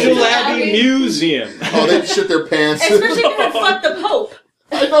Mount Angel Abbey Museum. Oh, they shit their pants. Especially if you fuck the Pope.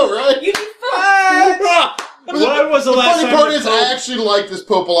 I know, right? You'd be fucked. What was the The last funny time? part is, I actually like this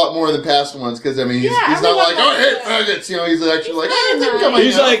Pope a lot more than past ones because I mean, he's not everyone like, oh, hey, likes faggots. He's actually like, hey, kinda come on,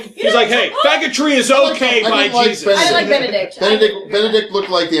 He's like, hey, faggotry is okay I by didn't like Jesus. I didn't like Benedict. Benedict looked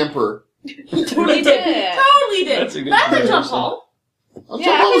like the emperor. He totally did. Yeah. Totally did. That's a good But I like John comparison. Paul. John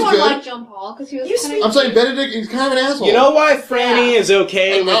Yeah, Paul was everyone good. liked John Paul because he was You kind speak- I'm saying Benedict, he's kind of an asshole. You know why Franny is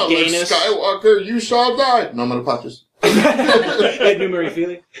okay And now, with Luke gayness? Skywalker, you shall die. No, I'm gonna pop this. Ed Newbury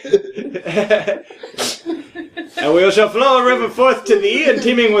Feely. And we shall flow a river forth to thee, and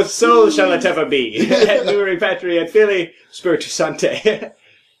teeming with soul shall it ever be. Et Newbury Patri et Feely, Spiritus Sancte. You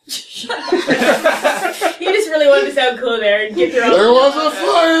just really wanted to sound cool there and get your own. There was a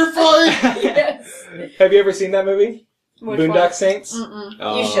firefight. Yes. Have you ever seen that movie? Which Boondock one? Saints? Mm-mm.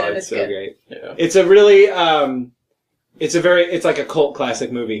 Oh, You should, It's it's so good. great. Yeah. It's a really, it's like a cult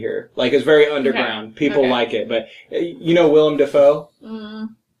classic movie here. Like, it's very underground. People Okay. like it, but you know Willem Dafoe? Mm.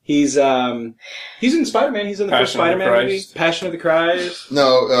 He's in Spider-Man. He's in the first Passion of the Spider-Man movie. Christ. Passion of the Christ.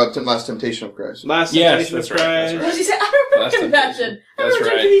 No, Last Temptation of Christ. Last Yes, Temptation of that's right, that's Christ. What did he say? I don't Last remember Temptation. Passion. I That's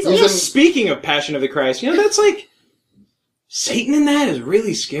remember right. Jim Caviezel. You know, speaking of Passion of the Christ, that's like Satan in that is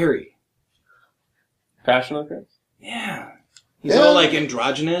really scary. Passion of the Christ? Yeah, he's Yeah. all like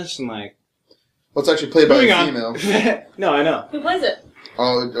androgynous and like. What's actually played by Moving a on. female. No, I know. Who plays it?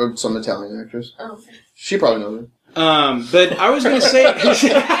 Oh, or some Italian actress. Oh. She probably knows it. But I was gonna say. Thanks.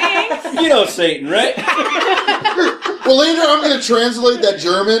 You know Satan, right? Well, later I'm going to translate that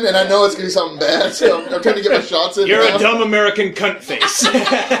German, and I know it's going to be something bad, so I'm trying to get my shots in. You're a dumb American cunt face.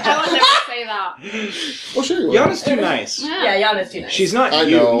 I would never say that. Well, sure you will. Yana's too nice. Yeah, Yana's too nice. She's not I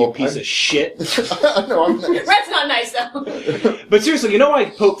you, know. you piece of shit. I know, I'm nice. Rhett's not nice though. But seriously, you know why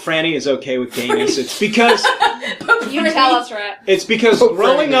Pope Franny is okay with gayness? It's because You tell us, Rhett.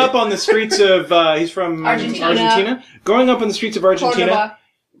 growing Franny. up on the streets of he's from Argentina. Growing up on the streets of Argentina,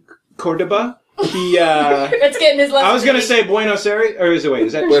 Cordoba. He Let's get in his lesson. I was gonna say Buenos Aires, or is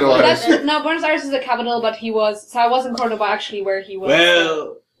that Buenos Aires. Buenos Aires is the capital, but he was. So I was in Cordoba actually, where he was.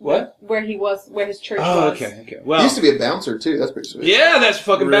 Well, what? Where his church Oh, was. okay. He Well, used to be a bouncer, too. That's pretty sweet. yeah, that's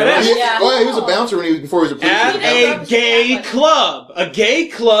fucking Really? badass. Yeah. Oh, yeah, he was a bouncer before he was a priest. At a gay club. A gay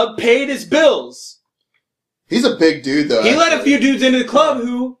club paid his bills. He's a big dude, though. He let a actually. few dudes into the club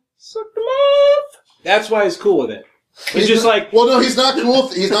who sucked him off. That's why he's cool with it. He's just like, Well, no, he's not cool.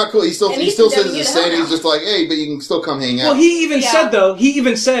 He's not cool. He still And he he's still says condemning the you to same. hell He's now. just like, hey, but you can still come hang out. well, he even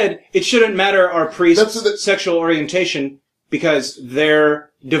Yeah. said it shouldn't matter our priest's That's the- sexual orientation because they're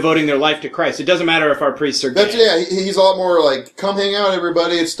devoting their life to Christ. It doesn't matter if our priests are gay. That's he's a lot more like, come hang out,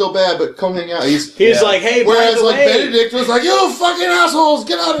 everybody. It's still bad, but come hang out. He's He's like, hey, by whereas the like way, Benedict was like, you fucking assholes,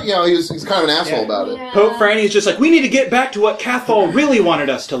 get out of he's kind of an asshole Yeah. about it. Yeah. Pope Franny's just like, we need to get back to what Cathol really wanted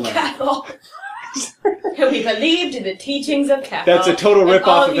us to learn. Cathol. We believed in the teachings of Cathol. That's a total and rip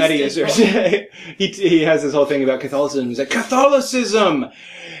all off of he Eddie stood Izzard. he has this whole thing about Catholicism. He's like, Catholicism!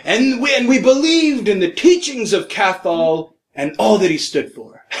 And we believed in the teachings of Cathol and all that he stood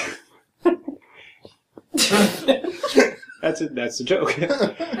for. That's a joke. I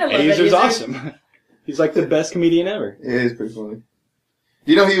love Eddie Eddie Izzard's Izzard. awesome. He's like the best comedian ever. Yeah, he's pretty funny.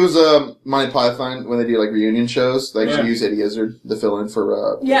 Do you know he was Monty Python when they do like reunion shows? They actually use Eddie Izzard to fill in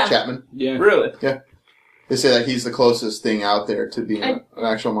for Yeah. Chapman. Yeah. Really? They say that he's the closest thing out there to being an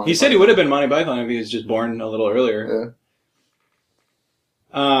actual Monty. He said he Python. would have been Monty Python if he was just born a little earlier.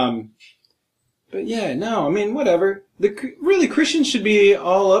 But yeah, no, I mean, whatever. Really, Christians should be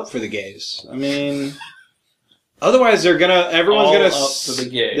all up for the gays. I mean, otherwise everyone's All gonna, up for the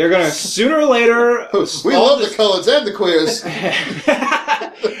gays. they're gonna sooner or later. We love the colors and the queers.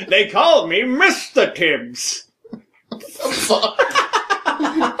 They called me Mr. Tibbs. That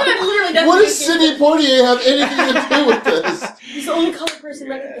literally doesn't What make does any Sidney sense. Poitier have anything to do with this? He's the only colored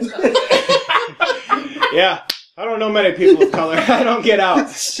person I can think of. Yeah, I don't know many people of color. I don't get out.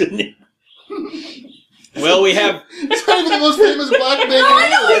 Well, we have. It's not even the most famous black man. No, I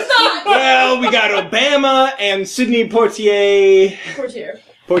know it's not! Well, we got Obama and Sidney Poitier.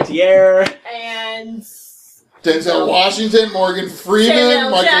 Portier. And... Denzel Washington, Morgan Freeman, Samuel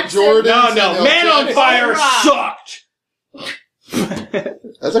Michael Jackson. Jordan. No, Samuel Man on Jackson. Fire Rock. sucked.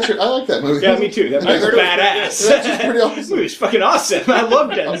 That's actually, I like that movie. Yeah, me too. That movie's heard it was badass. pretty good. That's just pretty awesome. That movie's fucking awesome. I love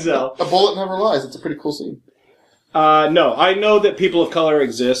Denzel. A Bullet Never Lies. It's a pretty cool scene. No, I know that people of color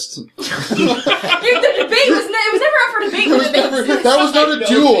exist. Dude, the debate was... It was never up for debate. It was never, that was not a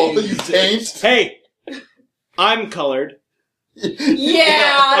duel, you taint. Hey, I'm colored.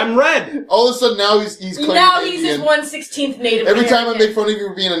 Yeah. I'm red. All of a sudden now he's claiming Now he's his Indian. 1/16th Native Every time I American. make fun of you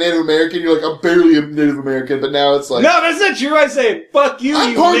for being a Native American, you're like, I'm barely a Native American, but now it's like, No, that's not true. I say, fuck you,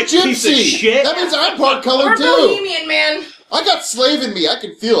 I'm you part lick piece of gypsy! shit. That means I'm part We're colored too! Bohemian, man. I got slave in me, I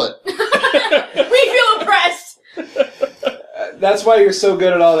can feel it. We feel oppressed. That's why you're so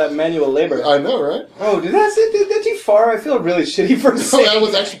good at all that manual labor. I know, right? Oh, did that too far? I feel really shitty for No, saying that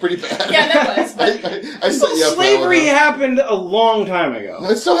was actually pretty bad. Yeah, that was. I set you up for that one, Slavery though. happened a long time ago.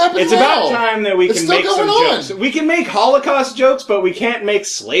 It still happens It's now. about time that we It's can still make some going on. jokes. We can make Holocaust jokes, but we can't make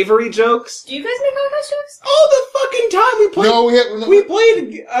slavery jokes. Do you guys make Holocaust jokes? All the fucking time we played. No, We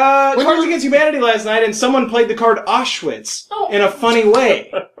played When Cards you- Against Humanity last night, and someone played the card Auschwitz Oh. in a funny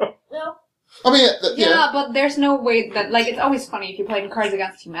way. No. I mean, Yeah, but there's no way that, like, it's always funny if you play Cards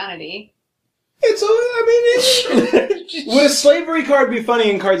Against Humanity. It's, would a slavery card be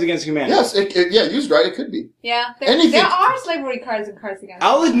funny in Cards Against Humanity? Yes, used right, it could be. Yeah, Anything. there are slavery cards in Cards Against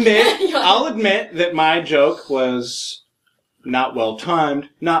I'll Humanity. admit that my joke was not well timed,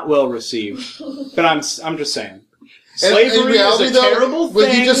 not well received. But I'm just saying. Slavery in reality, is a though, terrible what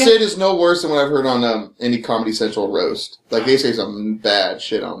thing. you just said is no worse than what I've heard on any Comedy Central roast. Like, they say some bad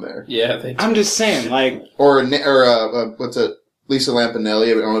shit on there. Yeah, they I'm just saying, like, What's it? Lisa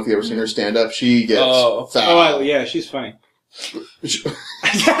Lampanelli, I don't know if you've ever seen her stand up. She gets foul. yeah, she's funny. I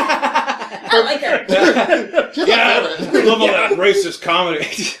like her. She's Yeah, my favorite. love all that racist comedy.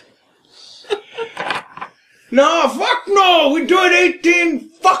 No, fuck no! We do it 18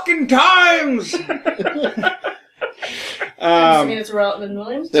 fucking times! I mean, it's Robin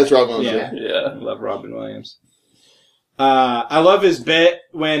Williams. That's Rob Williams. Yeah. Yeah. I love Robin Williams. I love his bit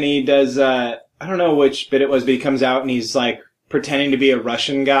when he does, I don't know which bit it was, but he comes out and he's like pretending to be a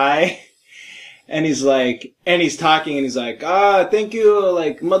Russian guy. And he's like, and he's talking and he's like, thank you,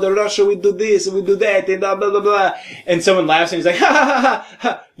 like, Mother Russia, we do this, we do that, and blah, blah, blah, blah. And someone laughs and he's like, ha, ha, ha,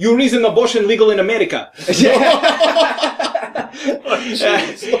 ha, you reason abortion legal in America. That's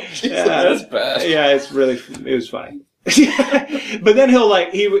bad. Yeah, it was funny. But then he'll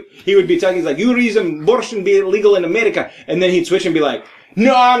like, he would be talking, he's like, you reason abortion be legal in America. And then he'd switch and be like,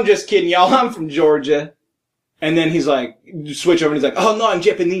 no, I'm just kidding, y'all, I'm from Georgia. And then he's like, switch over and he's like, oh no, I'm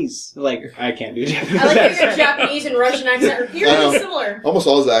Japanese. Like, I can't do Japanese. I like how your Japanese and Russian accent are really similar. Almost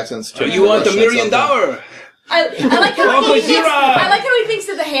all his accents. You want $1 million? I like how he thinks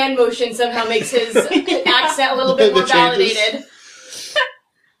that the hand motion somehow makes his accent a little bit more validated.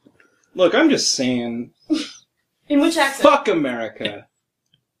 Look, I'm just saying. In which accent? Fuck America.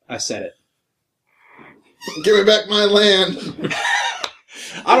 I said it. Give me back my land.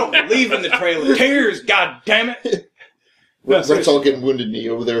 I don't believe in the Trail of Tears, god damn it. No, Rick's all getting wounded knee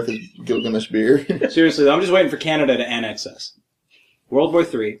over there with his Gilgamesh beer. Seriously, I'm just waiting for Canada to annex us. World War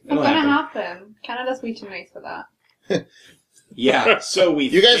III. What's gonna happen? Canada's way too nice for that. Yeah, so we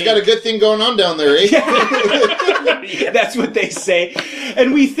You guys think. got a good thing going on down there, eh? Yeah, that's what they say.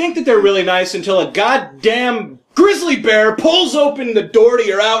 And we think that they're really nice until a goddamn grizzly bear pulls open the door to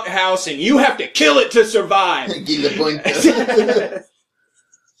your outhouse and you have to kill it to survive. Give the point.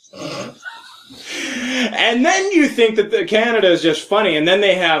 And then you think that Canada is just funny, and then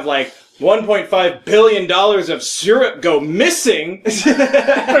they have like $1.5 billion of syrup go missing.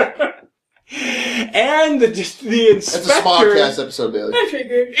 And the inspector... That's a Smodcast episode, Bailey. I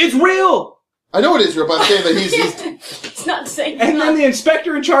figured. It's real! I know it is real, but I'm saying that he's It's not saying. And then the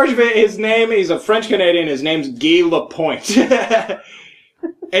inspector in charge of it, he's a French-Canadian, his name's Guy Lapointe.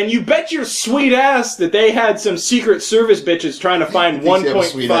 And you bet your sweet ass that they had some Secret Service bitches trying to find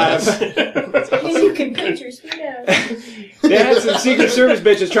 1.5. You can bet your sweet ass. They had some Secret Service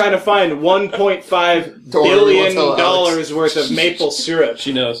bitches trying to find $1.5 billion worth of maple syrup.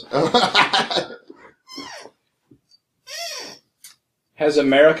 She knows. Has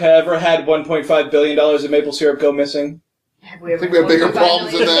America ever had $1.5 billion of maple syrup go missing? I think we have bigger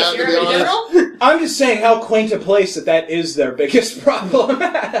problems than that, to be honest. I'm just saying how quaint a place that is their biggest problem.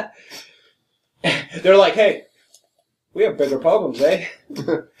 They're like, hey, we have bigger problems, eh?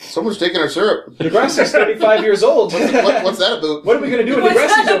 Someone's taking our syrup. Degrassi's 35 years old. What's that about? What are we going to do when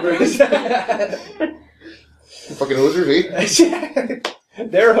Degrassi's over? Fucking hosers, eh?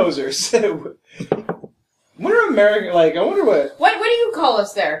 They're hosers. What are American, like, I wonder what... What do you call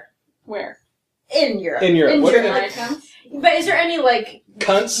us there? Where? In Europe. In Europe. What are Americans? But is there any, like,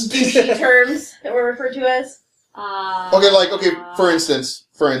 cunts? douchey terms that were referred to as? Okay, for instance,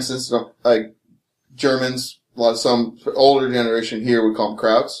 like, Germans, some older generation here would call them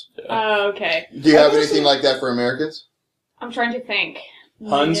krauts. Oh, okay. Do you have anything like that for Americans? I'm trying to think.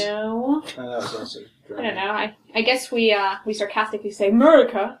 Huns? No. I don't know. I guess we sarcastically say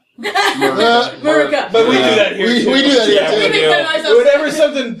America. America. But we do that here, too. We do that here, too. Whenever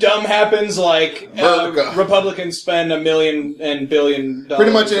something dumb happens, like Republicans spend $1 million and billion dollars.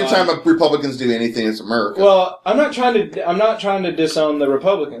 Pretty much any time Republicans do anything, it's America. Well, I'm not trying to disown the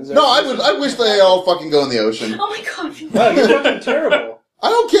Republicans. No, I wish they all fucking go in the ocean. Oh my god. Wow, you're fucking terrible. I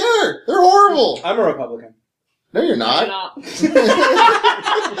don't care. They're horrible. I'm a Republican. No, you're not.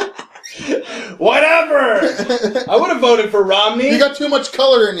 Whatever. I would have voted for Romney. You got too much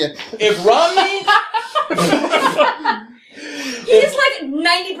color in you. If Romney. He's like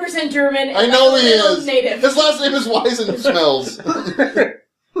 90% German. And I know he little is. Native. His last name is Weizen Smells.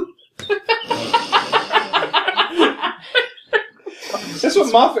 That's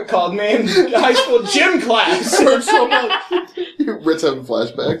what Moffat called me in high school gym class. Hurt so much. Ritz having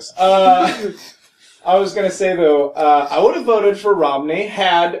flashbacks. I was going to say, though, I would have voted for Romney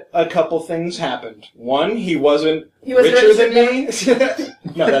had a couple things happened. One, he wasn't richer than me.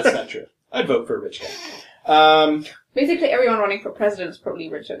 No, that's not true. I'd vote for a rich guy. Basically, everyone running for president is probably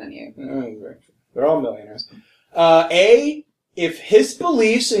richer than you. They're all millionaires. If his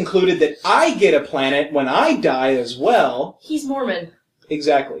beliefs included that I get a planet when I die as well... He's Mormon.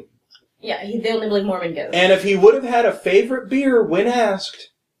 Exactly. Yeah, they only believe Mormon goes. And if he would have had a favorite beer when asked...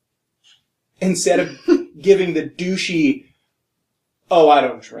 Instead of giving the douchey, oh, I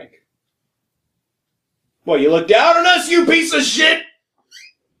don't drink. Well, you look down on us, you piece of shit!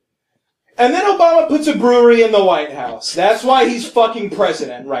 And then Obama puts a brewery in the White House. That's why he's fucking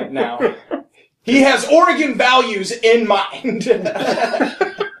president right now. He has Oregon values in mind.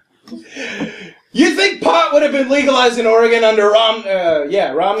 You think pot would have been legalized in Oregon under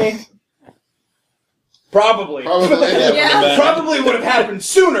Romney? Probably. Yeah. Probably would have happened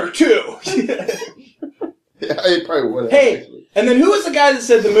sooner, too. Yeah, it probably would have. Hey, and then who was the guy that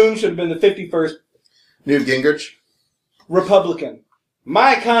said the moon should have been the 51st? Newt Gingrich? Republican.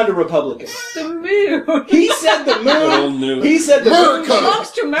 My kind of Republican. The moon. He said the Old moon. Newt. He said the moon. Belongs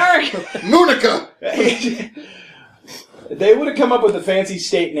to America. Moonica! They would have come up with a fancy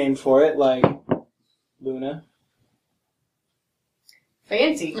state name for it, like Luna.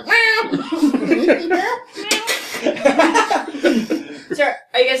 Fancy. Sir,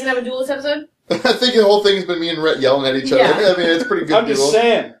 are you guys gonna have a duel this episode? I think the whole thing has been me and Rhett yelling at each other. Yeah. I mean, it's a pretty good I'm just duel.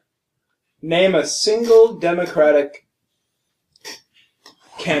 saying. Name a single Democratic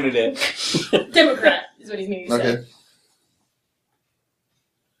candidate. Democrat is what he's meaning to say. Okay.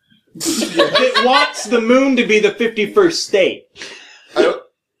 That wants the moon to be the 51st state. I don't,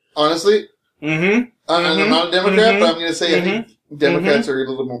 honestly, Mm-hmm. I'm not a Democrat, but I'm going to say I Mhm. think Democrats are a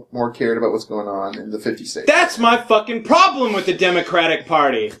little more cared about what's going on in the 50 states. That's my fucking problem with the Democratic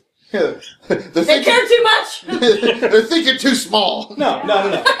Party. They're They thinking, care too much! they're thinking too small. No.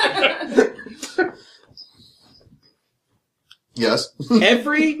 Yes.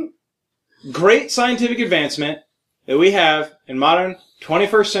 Every great scientific advancement that we have in modern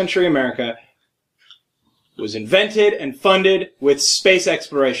 21st century America was invented and funded with space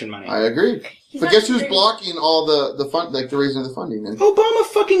exploration money. I agree. He's But not guess who's very- blocking all the fund, like the raising of the funding? And Obama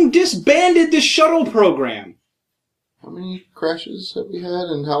fucking disbanded the shuttle program. how many crashes have we had,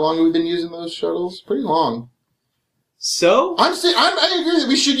 and how long have we been using those shuttles? Pretty long. So? I agree that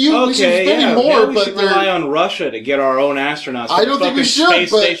we should use. we should Okay, spend yeah. more, Maybe we but should they're- rely on Russia to get our own astronauts to I the don't think we fucking should,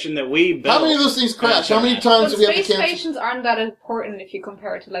 space but station that we built. how many of those things crash? How many times But have we had to space cancel? stations aren't that important if you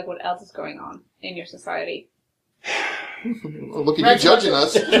compare it to like what else is going on in your society. Well, look at you judging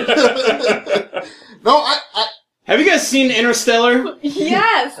us. No, Have you guys seen Interstellar?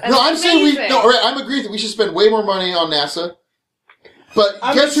 Yes. no, I'm saying I'm agreeing that we should spend way more money on NASA. But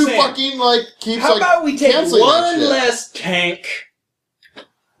I'm guess just who saying, fucking keeps How about we take canceling that one shit? less tank,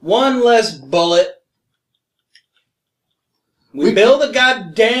 one less bullet, we build a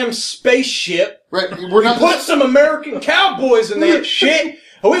goddamn spaceship, Right, we're not. put some American cowboys in that shit,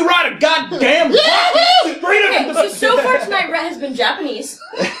 and we ride a goddamn Okay, so far tonight, Rhett has been Japanese.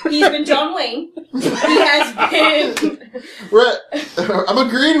 He's been John Wayne. He has been... Rhett, I'm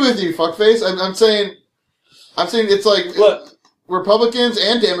agreeing with you, fuckface. I'm saying it's like Look, Republicans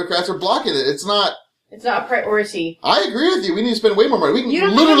and Democrats are blocking it. It's not. It's not a priority. I agree with you. We need to spend way more money. We can You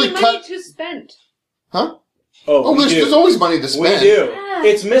don't literally have any money cut. to spend. Huh? oh, we There's do. always money to We spend. do. Yeah.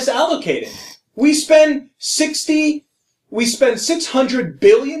 It's misallocated. We spend $600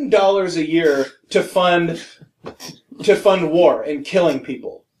 billion a year to fund war and killing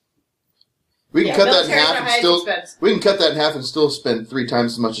people. We can cut that in military's half our and highest still. expense. We can cut that in half and still spend 3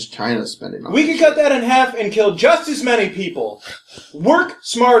 times as much as China's spending on We it. could cut that in half and kill just as many people. Work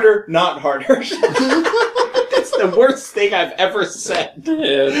smarter, not harder. That's the worst thing I've ever said.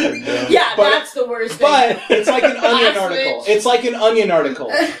 Yeah, But- that's the worst thing. But it's like an onion Last article. week. It's like an onion article.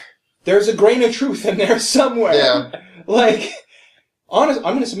 There's a grain of truth in there somewhere. Yeah. Like, honest,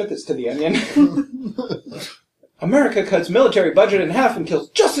 I'm going to submit this to the Onion. America cuts military budget in half and kills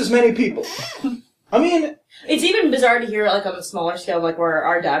just as many people. I mean, It's even bizarre to hear, like, on a smaller scale, like, where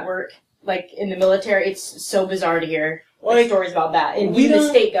our dad worked. Like, in the military, it's so bizarre to hear Like, stories about that. In we the don't-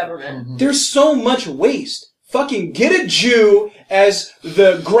 state government. there's so much waste. Fucking get a Jew as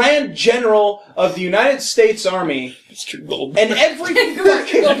the Grand General of the United States Army, Mr. Goldman. and every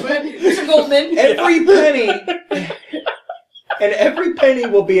Mr. Goldman. Mr. Goldman. every penny, and every penny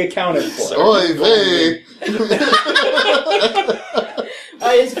will be accounted for. Oy vey.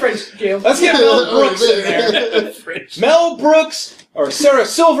 It's a French Jew. Let's get Mel Brooks in there. Mel Brooks or Sarah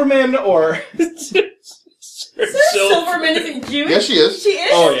Silverman or Silverman isn't Jewish. Yes, she is. She is?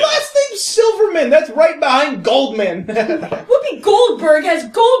 Oh, yeah. last name Silverman. That's right behind Goldman. Whoopi Goldberg has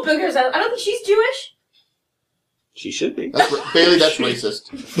Goldbergers. I don't think she's Jewish. She should be. That's Bailey. That's racist.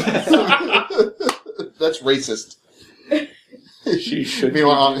 That's racist. She should.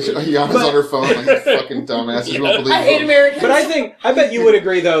 Meanwhile, Yana's on her phone like a fucking dumbass. You won't believe I hate it. Americans. But I bet you would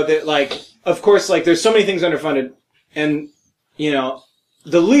agree, though, that, like, of course, like, there's so many things underfunded, and, you know,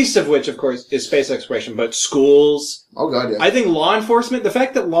 the least of which, of course, is space exploration, but schools. Oh god, yeah. I think law enforcement, the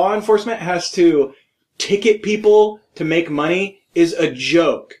fact that law enforcement has to ticket people to make money is a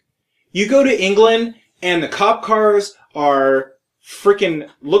joke. You go to England, and the cop cars are freaking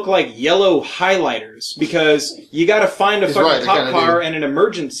look like yellow highlighters because you gotta find a He's fucking right, they cop kinda car do. and an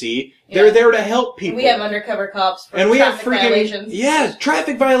emergency, They're there to help people. We have undercover cops for and we have traffic violations.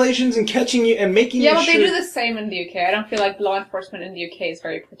 traffic violations and catching you and making you but they do the same in the UK. I don't feel like law enforcement in the UK is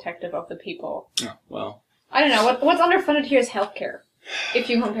very protective of the people. Oh, well. I don't know. What's underfunded here is healthcare. If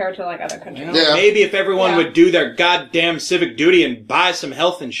you compare it to like other countries. Well, maybe if everyone would do their goddamn civic duty and buy some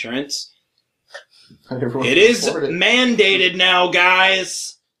health insurance. It is mandated now,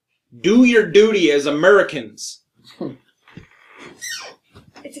 guys. Do your duty as Americans.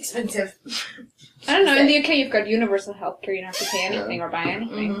 It's expensive. I don't know. In the UK, you've got universal healthcare. You don't have to pay anything or buy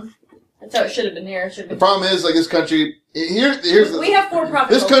anything. Mm-hmm. That's how it should have been here. The problem is, like, this country... We have for-profit.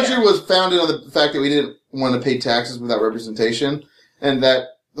 This country was founded on the fact that we didn't want to pay taxes without representation, and that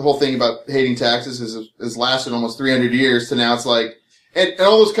the whole thing about hating taxes has lasted almost 300 years to now it's like... And in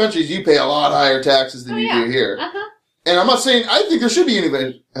all those countries, you pay a lot higher taxes than you do here. Uh-huh. And I'm not saying... I think there should be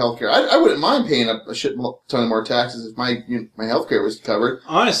universal health care. I wouldn't mind paying a shit ton more taxes if my health care was covered.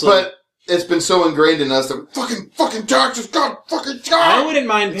 Honestly. But it's been so ingrained in us that fucking taxes, God, fucking taxes! I wouldn't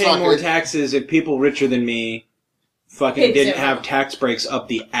mind paying more taxes if people richer than me fucking didn't have tax breaks up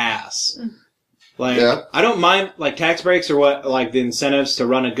the ass. Like, I don't mind, like, tax breaks are what, like, the incentives to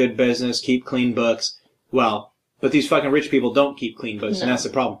run a good business, keep clean books. Well, but these fucking rich people don't keep clean books, and that's the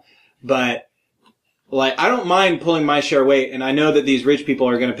problem. But, like, I don't mind pulling my share weight, and I know that these rich people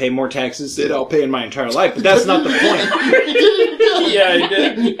are going to pay more taxes than I'll pay in my entire life, but that's not the point. Yeah, he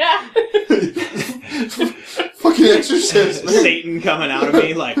did. Fucking exorcist, man. Satan coming out of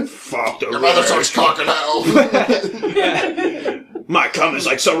me like, fuck the Your mother sucks cock in hell. My cum is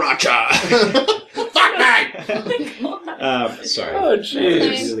like sriracha. Fuck me! Sorry. Oh, That was jeez. a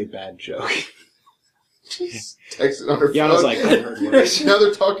really bad joke. Text it on her Yana's phone. like, I've heard worse. Now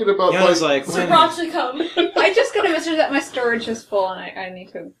they're talking about Yana's like, Sriracha cum. I just got a message that my storage is full and I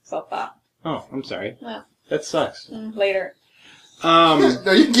need to solve that. oh, I'm sorry. Well, That sucks. later. No,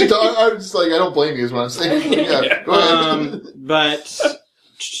 you can keep talking. I'm just like, I don't blame you is what I'm saying. Yeah, go ahead. But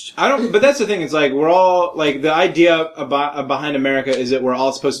I don't. But that's the thing. It's like we're all like the idea behind America is that we're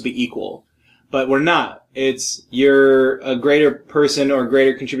all supposed to be equal, but we're not. It's you're a greater person or a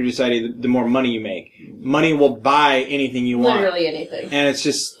greater contributor to society the more money you make. Money will buy anything you want. Literally anything. And it's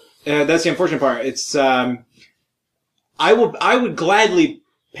just that's the unfortunate part. It's I would gladly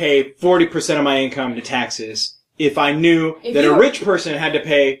pay 40% of my income to taxes if I knew that a rich person had to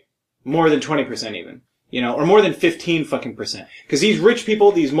pay more than 20% even, or more than 15 fucking percent. Because these rich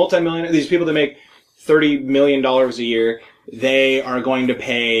people, these multimillionaires, these people that make $30 million a year, they are going to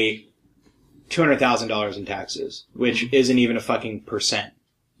pay $200,000 in taxes, which isn't even a fucking percent.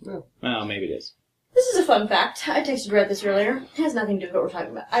 No. Well, maybe it is. This is a fun fact. I texted Brett this earlier. It has nothing to do with what we're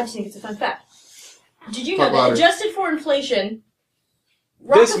talking about. I just think it's a fun fact. Did you know that adjusted for inflation,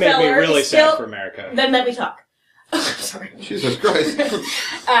 This made me really is still... sad for America. Then let me talk. Sorry. Jesus Christ.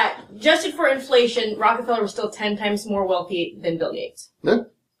 Adjusted for inflation, Rockefeller was still 10 times more wealthy than Bill Gates. Yeah.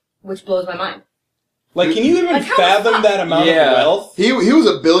 Which blows my mind. Like, can you even Like, how fathom much that amount of wealth? He was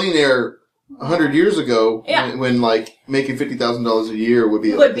a billionaire 100 years ago Yeah. when like making $50,000 a year would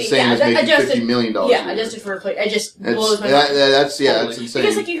be the same as making $50 million. Yeah, adjusted for inflation. It just blows my mind. That's insane.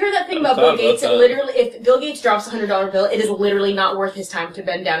 Because like you heard that thing about Bill Gates, and literally, if Bill Gates drops a $100 bill, it is literally not worth his time to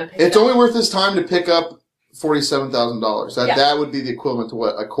bend down and pick it up. It's only worth his time to pick up $47,000. Yeah. That would be the equivalent to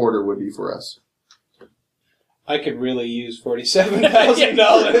what a quarter would be for us. I could really use $47,000.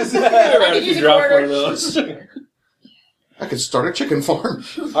 I could use a Drop quarter. one of those. I could start a chicken farm.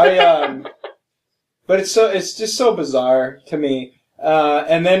 But it's just so bizarre to me.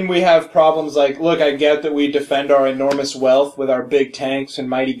 And then we have problems like, look, I get that we defend our enormous wealth with our big tanks and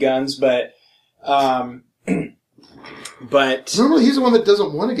mighty guns, but Normally, he's the one that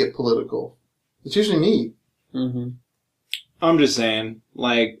doesn't want to get political. It's usually me. Mm-hmm. I'm just saying,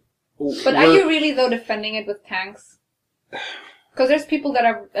 like... But are you really, though, defending it with tanks? Because there's people that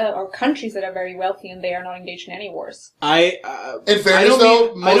are, or countries that are very wealthy and they are not engaged in any wars. In fairness,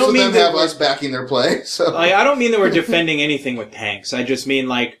 though, most of them have us backing their play, so... Like, I don't mean that we're defending anything with tanks. I just mean,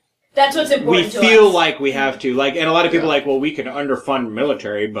 like... That's what's important we to feel us. like we have to. Like, and a lot of people are like, well, we can underfund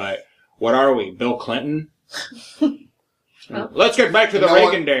military, but what are we, Bill Clinton? Let's get back to the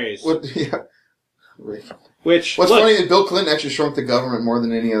Reagan days. What's funny is Bill Clinton actually shrunk the government more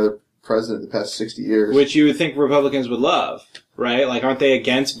than any other president the past 60 years. Which you would think Republicans would love, right? Like, aren't they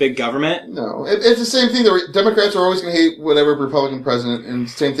against big government? No. It's the same thing. The Democrats are always going to hate whatever Republican president, and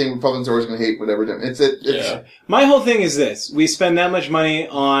the same thing, Republicans are always going to hate whatever Democrat. My whole thing is this. We spend that much money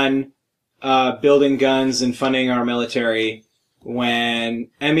on building guns and funding our military when,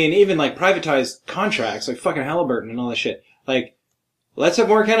 I mean, even like privatized contracts, like fucking Halliburton and all that shit. Like, let's have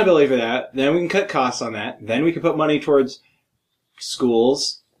more accountability for that. Then we can cut costs on that. Then we can put money towards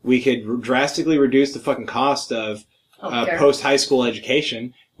schools We could drastically reduce the fucking cost of post-high school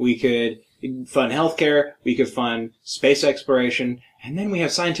education. We could fund healthcare. We could fund space exploration. And then we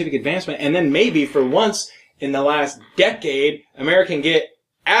have scientific advancement. And then maybe for once in the last decade, America can get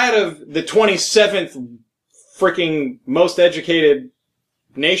out of the 27th freaking most educated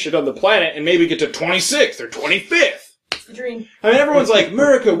nation on the planet and maybe get to 26th or 25th. It's the dream. I mean, everyone's like,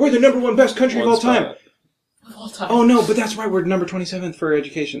 America, we're the number one best country of all time. Of all time. Oh no, but that's why we're number 27th for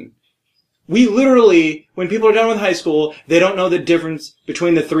education. We literally, when people are done with high school, they don't know the difference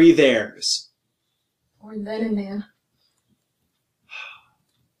between the three theirs. Or then and there.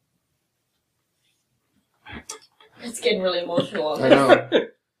 It's getting really emotional on I this. know.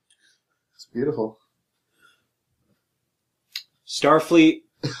 It's beautiful. Starfleet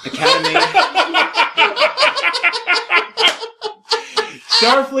Academy.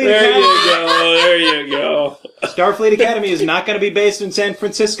 Starfleet Academy. There you go. Starfleet Academy is not going to be based in San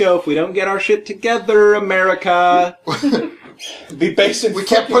Francisco if we don't get our shit together, America. Be based in We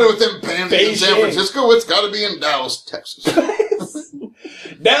can't put it within Pansies in San Beijing. Francisco. It's got to be in Dallas, Texas.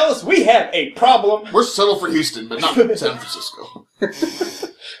 Dallas, we have a problem. We're settled for Houston, but not San Francisco.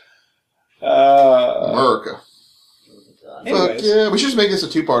 America. Fuck Anyways. yeah. We should just make this a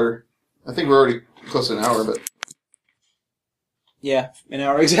two-parter. I think we're already close to an hour, but... Yeah, an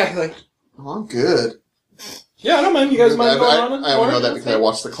hour exactly. Oh, I'm good. Yeah, I don't mind. You guys mind going on? I only know that because I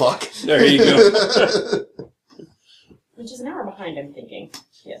watched the clock. There you go. Which is an hour behind, I'm thinking.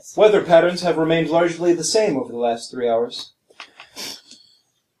 Yes. Weather patterns have remained largely the same over the last 3 hours. Is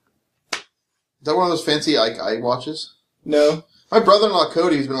that one of those fancy iWatches? No. My brother-in-law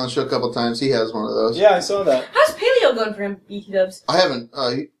Cody's been on the show a couple of times. He has one of those. Yeah, I saw that. How's paleo going for him, BT Dubs? I haven't.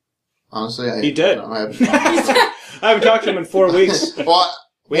 Honestly, He did. No, I haven't. I haven't talked to him in 4 weeks. Well,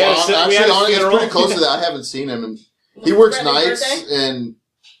 We had a actually, honestly, it's funeral. pretty close to that. I haven't seen him. And he works Bradley's nights, birthday? and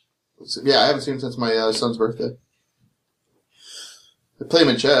yeah, I haven't seen him since my son's birthday. I play him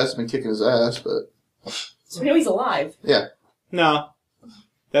in chess. Been kicking his ass, but So we know he's alive. yeah. No.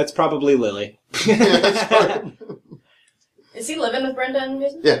 That's probably Lily. Yeah, that's fine. Is he living with Brenda and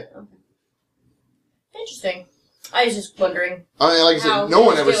Jason? Yeah. Okay. Interesting. I was just wondering. I mean, like I How said, no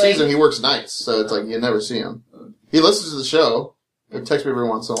one he's ever doing. sees him. He works nights, so it's like you never see him. He listens to the show. He texts me every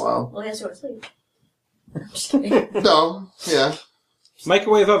once in a while. Well, he has to go to sleep. I'm just kidding. No, yeah.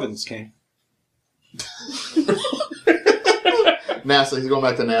 Microwave ovens came. NASA. He's going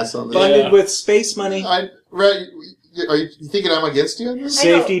back to NASA. On this. Funded with space money. Ray, are you thinking I'm against you on this? I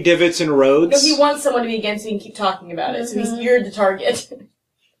know. Safety divots and roads. No, he wants someone to be against me and keep talking about it, so you're the target.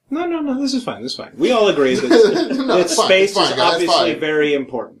 No, this is fine. This is fine. We all agree that, No, that it's fine, space it's fine, is guys, it's obviously fine. very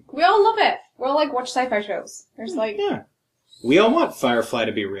important. We all love it. We all like watch sci-fi shows. There's like, Yeah. We all want Firefly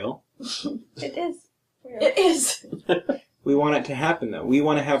to be real. it is. It is. We want it to happen, though. We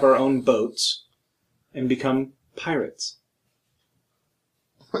want to have our own boats and become pirates.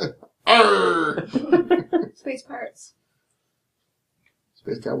 Arr! Space pirates.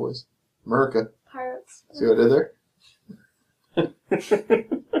 Space Cowboys. America. Pirates. See what I did there?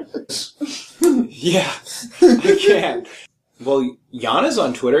 Yeah, we can. Well, Yana's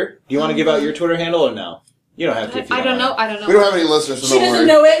on Twitter. Do you want to give out your Twitter handle or no? You don't have to. If you I don't know. want. I don't know. We don't have any listeners, so She don't doesn't worry.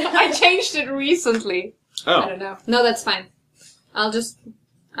 know it. I changed it recently. I Oh, don't know. No, that's fine. I'll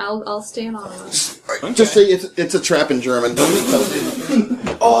stay anonymous. okay. Just say it's a trap in German.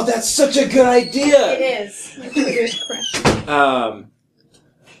 Oh, that's such a good idea. It is. My Twitter's crashed.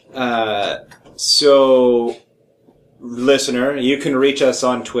 So, listener, you can reach us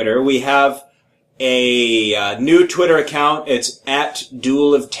on Twitter. We have a new Twitter account. It's at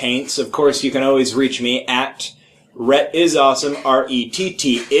Duel of Taints. Of course, you can always reach me at Rhett is awesome. RETT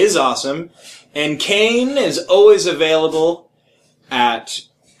is awesome. And Kane is always available at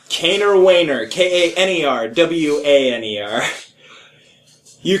Kaner Wainer. KANERWANER.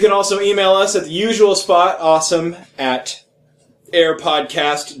 You can also email us at the usual spot, awesome at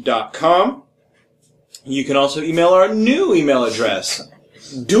airpodcast.com. You can also email our new email address,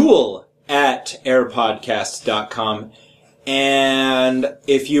 duel@airpodcast.com. And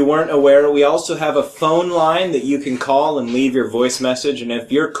if you weren't aware, we also have a phone line that you can call and leave your voice message, and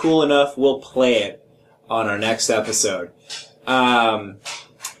if you're cool enough, we'll play it on our next episode.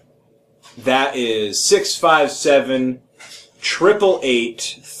 That is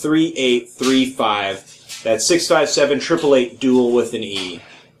 657-888-3835. That's 657-888-DUEL with an E.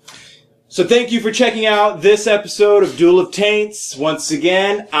 So thank you for checking out this episode of Duel of Taints. Once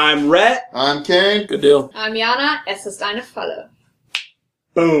again, I'm Rhett. I'm Kane. Good deal. I'm Jana. Es ist eine Falle.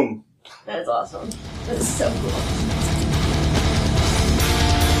 Boom. That is awesome. That is so cool.